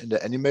da recht, in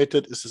der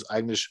Animated ist es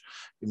eigentlich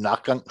im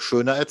Nachgang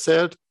schöner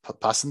erzählt,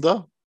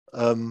 passender.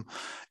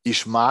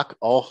 Ich mag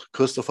auch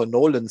Christopher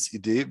Nolans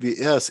Idee, wie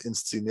er es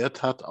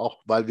inszeniert hat,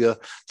 auch weil wir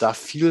da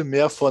viel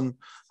mehr von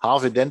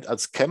Harvey Dent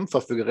als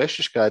Kämpfer für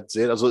Gerechtigkeit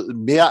sehen, also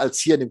mehr als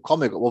hier in dem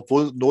Comic,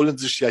 obwohl Nolan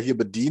sich ja hier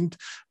bedient,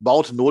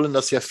 baut Nolan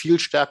das ja viel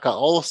stärker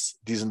aus,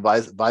 diesen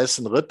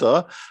weißen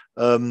Ritter,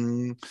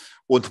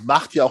 und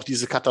macht ja auch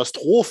diese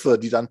Katastrophe,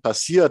 die dann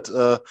passiert,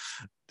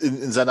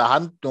 in seiner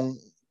Handlung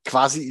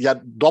quasi ja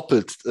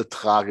doppelt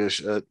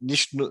tragisch.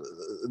 Nicht nur,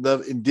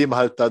 indem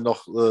halt dann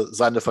noch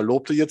seine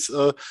Verlobte jetzt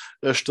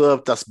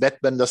stirbt, dass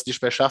Batman das nicht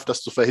mehr schafft,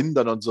 das zu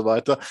verhindern und so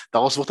weiter.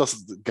 Daraus wird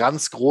das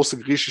ganz große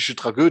griechische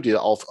Tragödie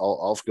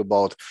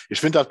aufgebaut. Ich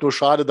finde halt nur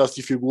schade, dass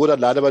die Figur dann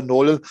leider bei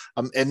Nolan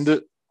am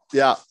Ende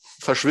ja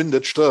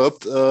verschwindet,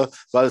 stirbt,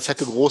 weil es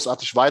hätte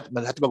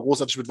man hätte mal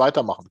großartig mit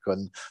weitermachen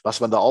können, was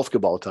man da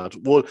aufgebaut hat.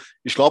 Obwohl,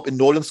 ich glaube, in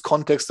Nolans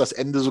Kontext das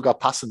Ende sogar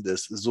passend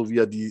ist, so wie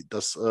er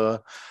das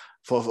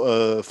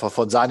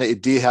von seiner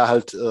Idee her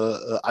halt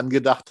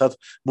angedacht hat,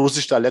 muss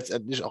ich da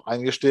letztendlich auch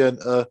eingestehen,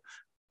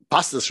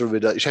 passt es schon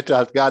wieder. Ich hätte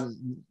halt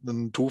gern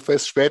einen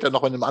Two-Face später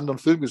noch in einem anderen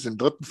Film gesehen, im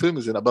dritten Film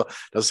gesehen, aber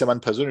das ist ja meine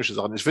persönliche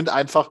Sache. Ich finde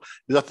einfach,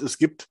 wie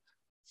gesagt,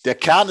 der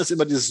Kern ist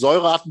immer dieses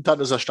Säureattentat,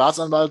 dass er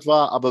Staatsanwalt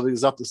war, aber wie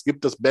gesagt, es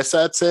gibt das besser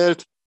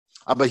erzählt,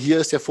 aber hier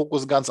ist der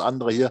Fokus ein ganz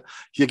anderer.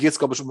 Hier geht es,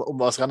 glaube ich, um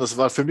was anderes,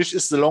 weil für mich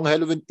ist The Long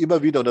Halloween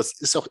immer wieder, und das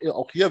ist auch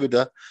hier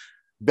wieder,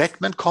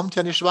 Batman kommt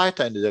ja nicht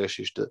weiter in dieser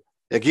Geschichte.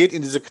 Er geht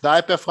in diese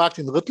Kneipe, er fragt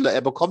den Riddler,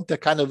 er bekommt ja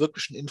keine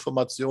wirklichen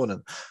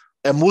Informationen.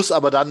 Er muss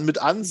aber dann mit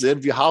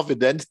ansehen, wie Harvey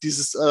Dent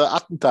dieses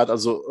Attentat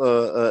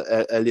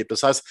erlebt.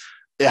 Das heißt,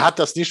 er hat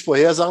das nicht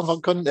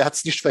vorhersagen können, er hat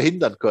es nicht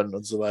verhindern können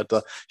und so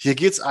weiter. Hier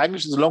geht es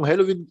eigentlich, The Long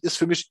Halloween ist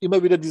für mich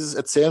immer wieder dieses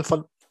Erzählen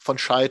von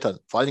Scheitern,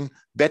 vor allen Dingen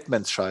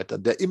Batmans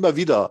Scheitern, der immer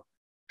wieder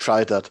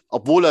scheitert,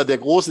 obwohl er der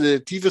große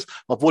Detektiv ist,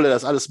 obwohl er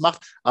das alles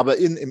macht, aber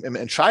im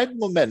entscheidenden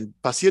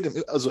Moment passiert,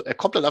 er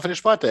kommt dann einfach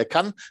nicht weiter, er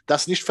kann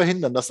das nicht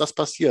verhindern, dass das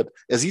passiert.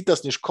 Er sieht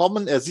das nicht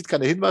kommen, er sieht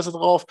keine Hinweise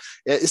drauf,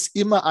 er ist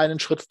immer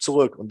einen Schritt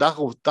zurück und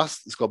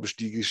das ist, glaube ich,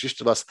 die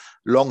Geschichte, was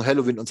Long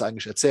Halloween uns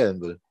eigentlich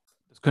erzählen will.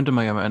 Das könnte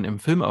man ja mal im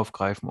Film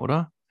aufgreifen,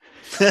 oder?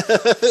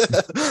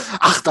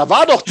 Ach, da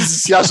war doch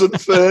dieses Jahr so ein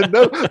Film,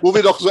 ne, wo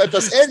wir doch so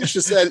etwas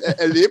Ähnliches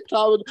erlebt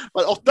haben,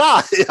 weil auch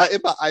da ja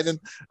immer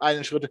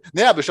einen Schritt.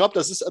 Naja, aber ich glaube,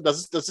 das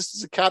ist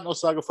diese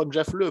Kernaussage von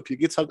Jeff Loeb. Hier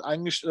geht es halt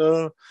eigentlich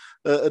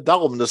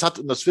darum. Das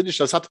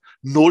hat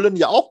Nolan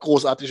ja auch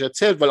großartig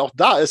erzählt, weil auch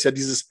da ist ja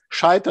dieses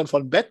Scheitern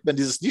von Batman,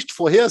 dieses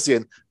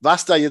Nicht-Vorhersehen,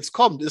 was da jetzt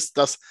kommt, ist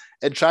das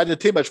entscheidende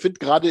Thema. Ich finde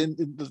gerade,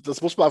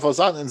 das muss man einfach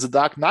sagen, in The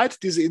Dark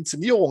Knight, diese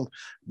Inszenierung,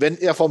 wenn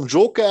er vom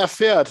Joker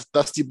erfährt,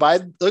 dass die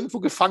beiden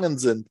irgendwo gefangen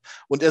sind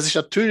und er sich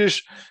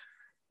natürlich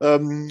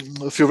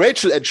für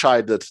Rachel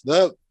entscheidet,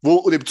 ne,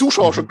 wo dem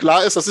Zuschauer schon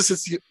klar ist, das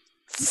ist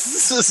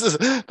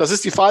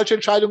die falsche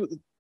Entscheidung.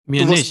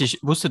 Mir nicht, ich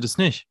wusste das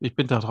nicht. Ich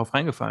bin da drauf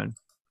reingefallen.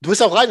 Du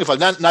bist auch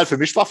reingefallen. Nein, für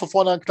mich war von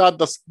vornherein klar,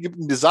 das gibt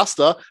ein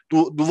Desaster.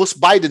 Du wirst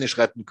beide nicht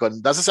retten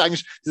können. Das ist ja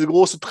eigentlich diese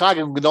große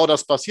Tragik. Und genau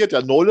das passiert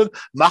ja. Nolan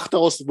macht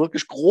daraus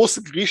wirklich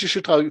große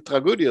griechische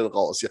Tragödien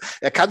raus. Ja.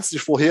 Er kann es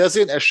nicht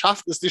vorhersehen. Er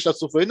schafft es nicht, das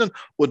zu verhindern.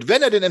 Und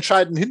wenn er den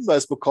entscheidenden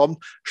Hinweis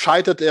bekommt,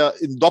 scheitert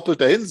er in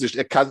doppelter Hinsicht.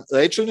 Er kann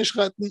Rachel nicht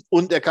retten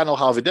und er kann auch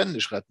Harvey Dent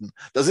nicht retten.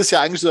 Das ist ja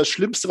eigentlich so das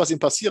Schlimmste, was ihm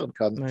passieren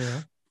kann.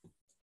 Naja.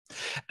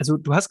 Also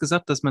du hast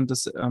gesagt, dass man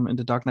das in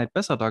The Dark Knight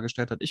besser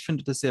dargestellt hat. Ich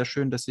finde das sehr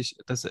schön, ich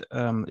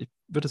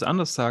würde es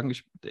anders sagen,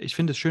 ich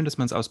finde es schön, dass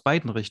man es aus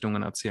beiden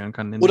Richtungen erzählen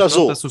kann. Oder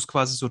so. Dass du es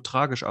quasi so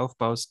tragisch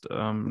aufbaust,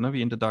 ne,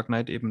 wie in The Dark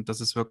Knight eben,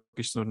 dass es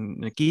wirklich so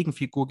eine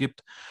Gegenfigur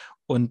gibt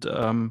und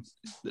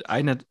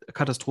eine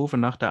Katastrophe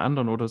nach der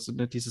anderen oder so,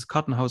 ne, dieses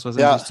Kartenhaus, was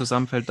endlich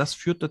zusammenfällt, das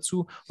führt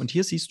dazu. Und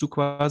hier siehst du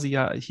quasi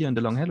hier in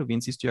The Long Halloween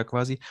siehst du ja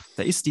quasi,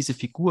 da ist diese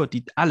Figur,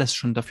 die alles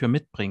schon dafür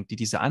mitbringt, die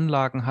diese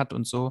Anlagen hat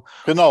und so.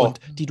 Genau. Und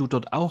die du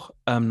dort auch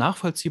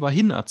nachvollziehbar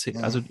hin erzählst.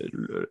 Mhm. Also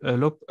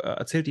Loeb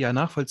erzählt die ja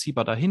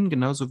nachvollziehbar dahin,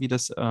 genauso wie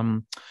das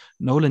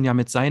Nolan ja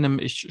mit seinem,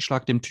 ich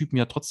schlag dem Typen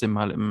ja trotzdem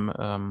mal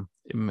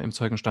im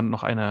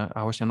Zeugenstand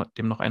haue ich ja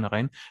dem noch eine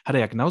rein, hat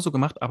er ja genauso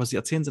gemacht, aber sie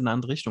erzählen sie in eine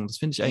andere Richtung. Das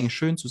finde ich eigentlich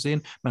schön zu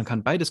sehen. Man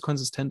kann beides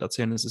konsistent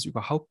erzählen. Es ist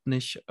überhaupt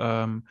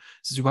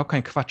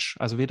kein Quatsch.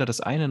 Also weder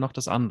das eine noch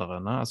das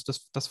andere. Ne? Also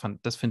das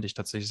finde ich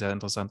tatsächlich sehr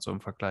interessant so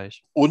im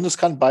Vergleich. Und es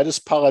kann beides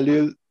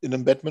parallel in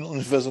einem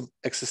Batman-Universum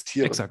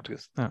existieren. Exakt.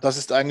 Ja. Das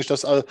ist eigentlich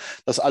das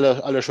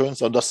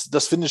Allerschönste. Und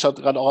das finde ich halt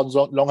gerade auch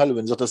an Long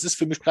Halloween. Das ist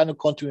für mich keine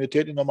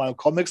Kontinuität in normalen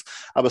Comics,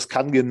 aber es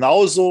kann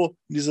genauso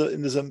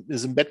in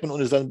diesem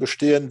Batman-Universum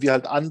bestehen, wie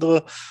halt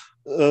andere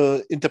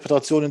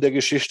Interpretationen der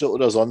Geschichte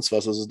oder sonst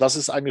was. Also das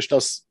ist eigentlich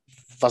das,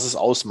 was es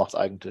ausmacht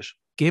eigentlich.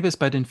 Gäbe es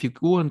bei den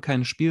Figuren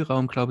keinen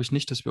Spielraum, glaube ich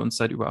nicht, dass wir uns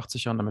seit über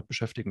 80 Jahren damit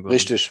beschäftigen würden.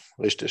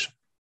 Richtig.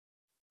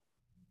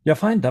 Ja,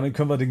 fein. Damit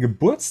können wir den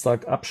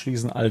Geburtstag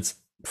abschließen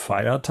als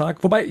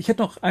Feiertag. Wobei, ich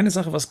hätte noch eine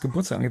Sache, was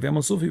Geburtstag angeht. Wir haben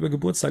uns so viel über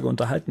Geburtstage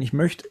unterhalten. Ich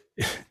möchte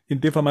in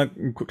dem Fall mal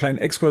einen kleinen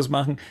Exkurs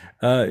machen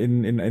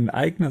in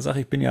eigener Sache.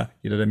 Ich bin ja,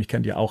 jeder, der mich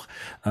kennt, ja auch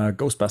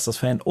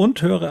Ghostbusters-Fan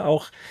und höre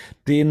auch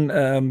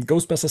den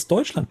Ghostbusters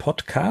Deutschland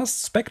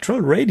Podcast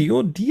Spectral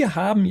Radio. Die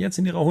haben jetzt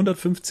in ihrer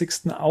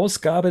 150.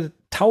 Ausgabe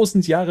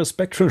 1000 Jahre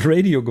Spectral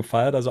Radio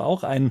gefeiert, also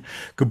auch ein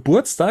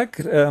Geburtstag.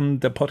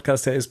 Der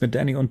Podcast, der ist mit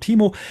Danny und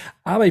Timo.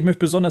 Aber ich möchte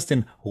besonders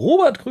den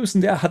Robert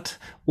grüßen. Der hat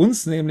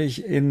uns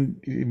nämlich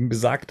in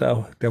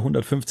besagter der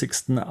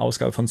 150.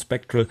 Ausgabe von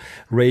Spectral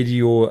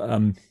Radio,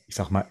 ich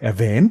sag mal,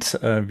 erwähnt.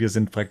 Wir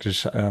sind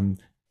praktisch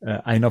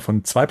einer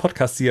von 2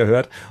 Podcasts, die ihr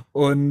hört.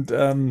 Und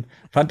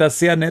fand das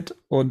sehr nett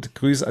und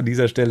grüße an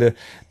dieser Stelle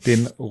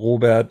den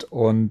Robert.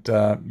 Und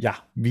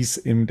wie es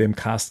in dem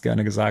Cast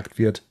gerne gesagt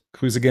wird,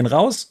 Grüße gehen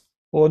raus.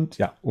 Und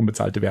ja,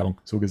 unbezahlte Werbung,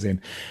 so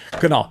gesehen.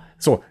 Genau,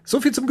 so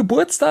viel zum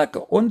Geburtstag.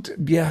 Und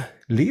wir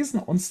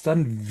lesen uns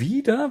dann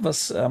wieder,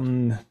 was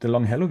The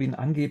Long Halloween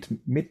angeht,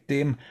 mit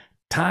dem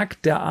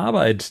Tag der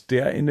Arbeit,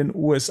 der in den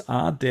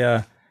USA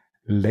der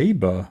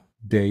Labor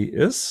Day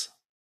ist.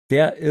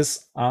 Der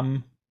ist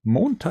am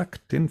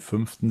Montag, den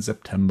 5.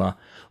 September.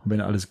 Und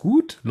wenn alles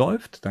gut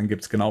läuft, dann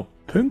gibt es genau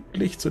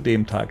pünktlich zu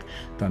dem Tag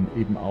dann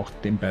eben auch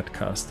den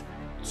BatCast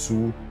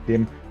zu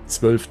dem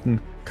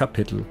 12.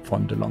 Kapitel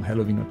von The Long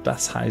Halloween. Und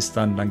das heißt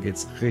dann geht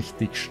es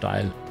richtig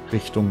steil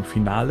Richtung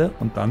Finale.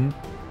 Und dann,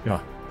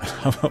 ja,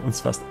 haben wir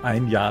uns fast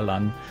ein Jahr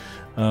lang,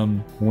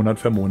 Monat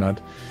für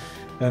Monat,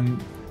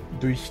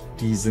 durch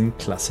diesen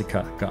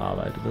Klassiker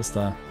gearbeitet. Das ist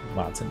der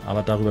Wahnsinn.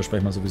 Aber darüber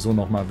sprechen wir sowieso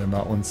nochmal, wenn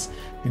wir uns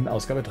in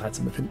Ausgabe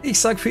 13 befinden. Ich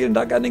sage vielen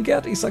Dank an den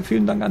Gerd, ich sage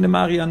vielen Dank an den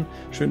Marian.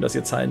 Schön, dass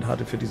ihr Zeit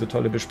hattet für diese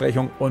tolle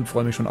Besprechung und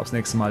freue mich schon aufs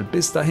nächste Mal.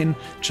 Bis dahin,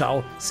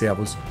 ciao,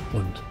 servus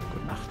und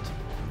gute Nacht.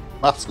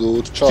 Macht's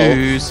gut. Ciao.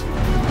 Tschüss.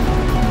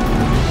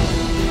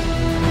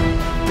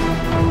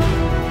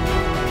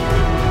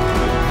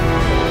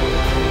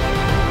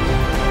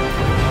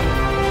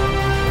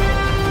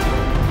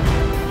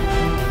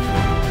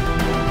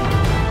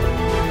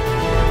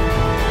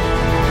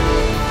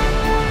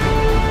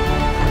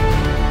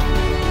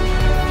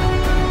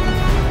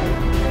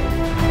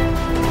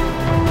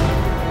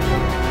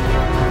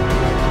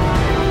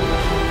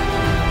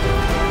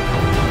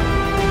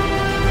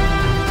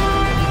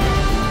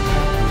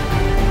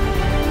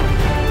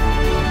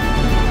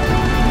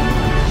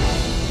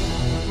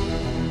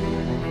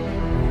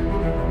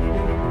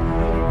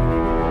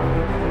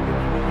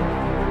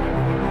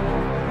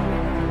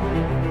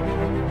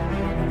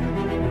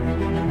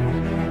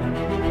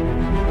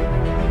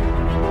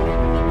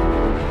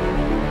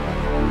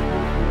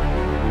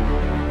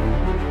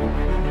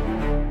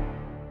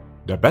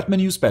 Der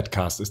Batmannews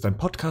BatCast ist ein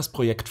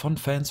Podcast-Projekt von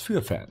Fans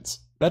für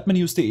Fans.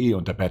 Batmannews.de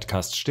und der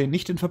BatCast stehen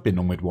nicht in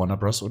Verbindung mit Warner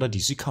Bros. Oder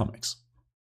DC Comics.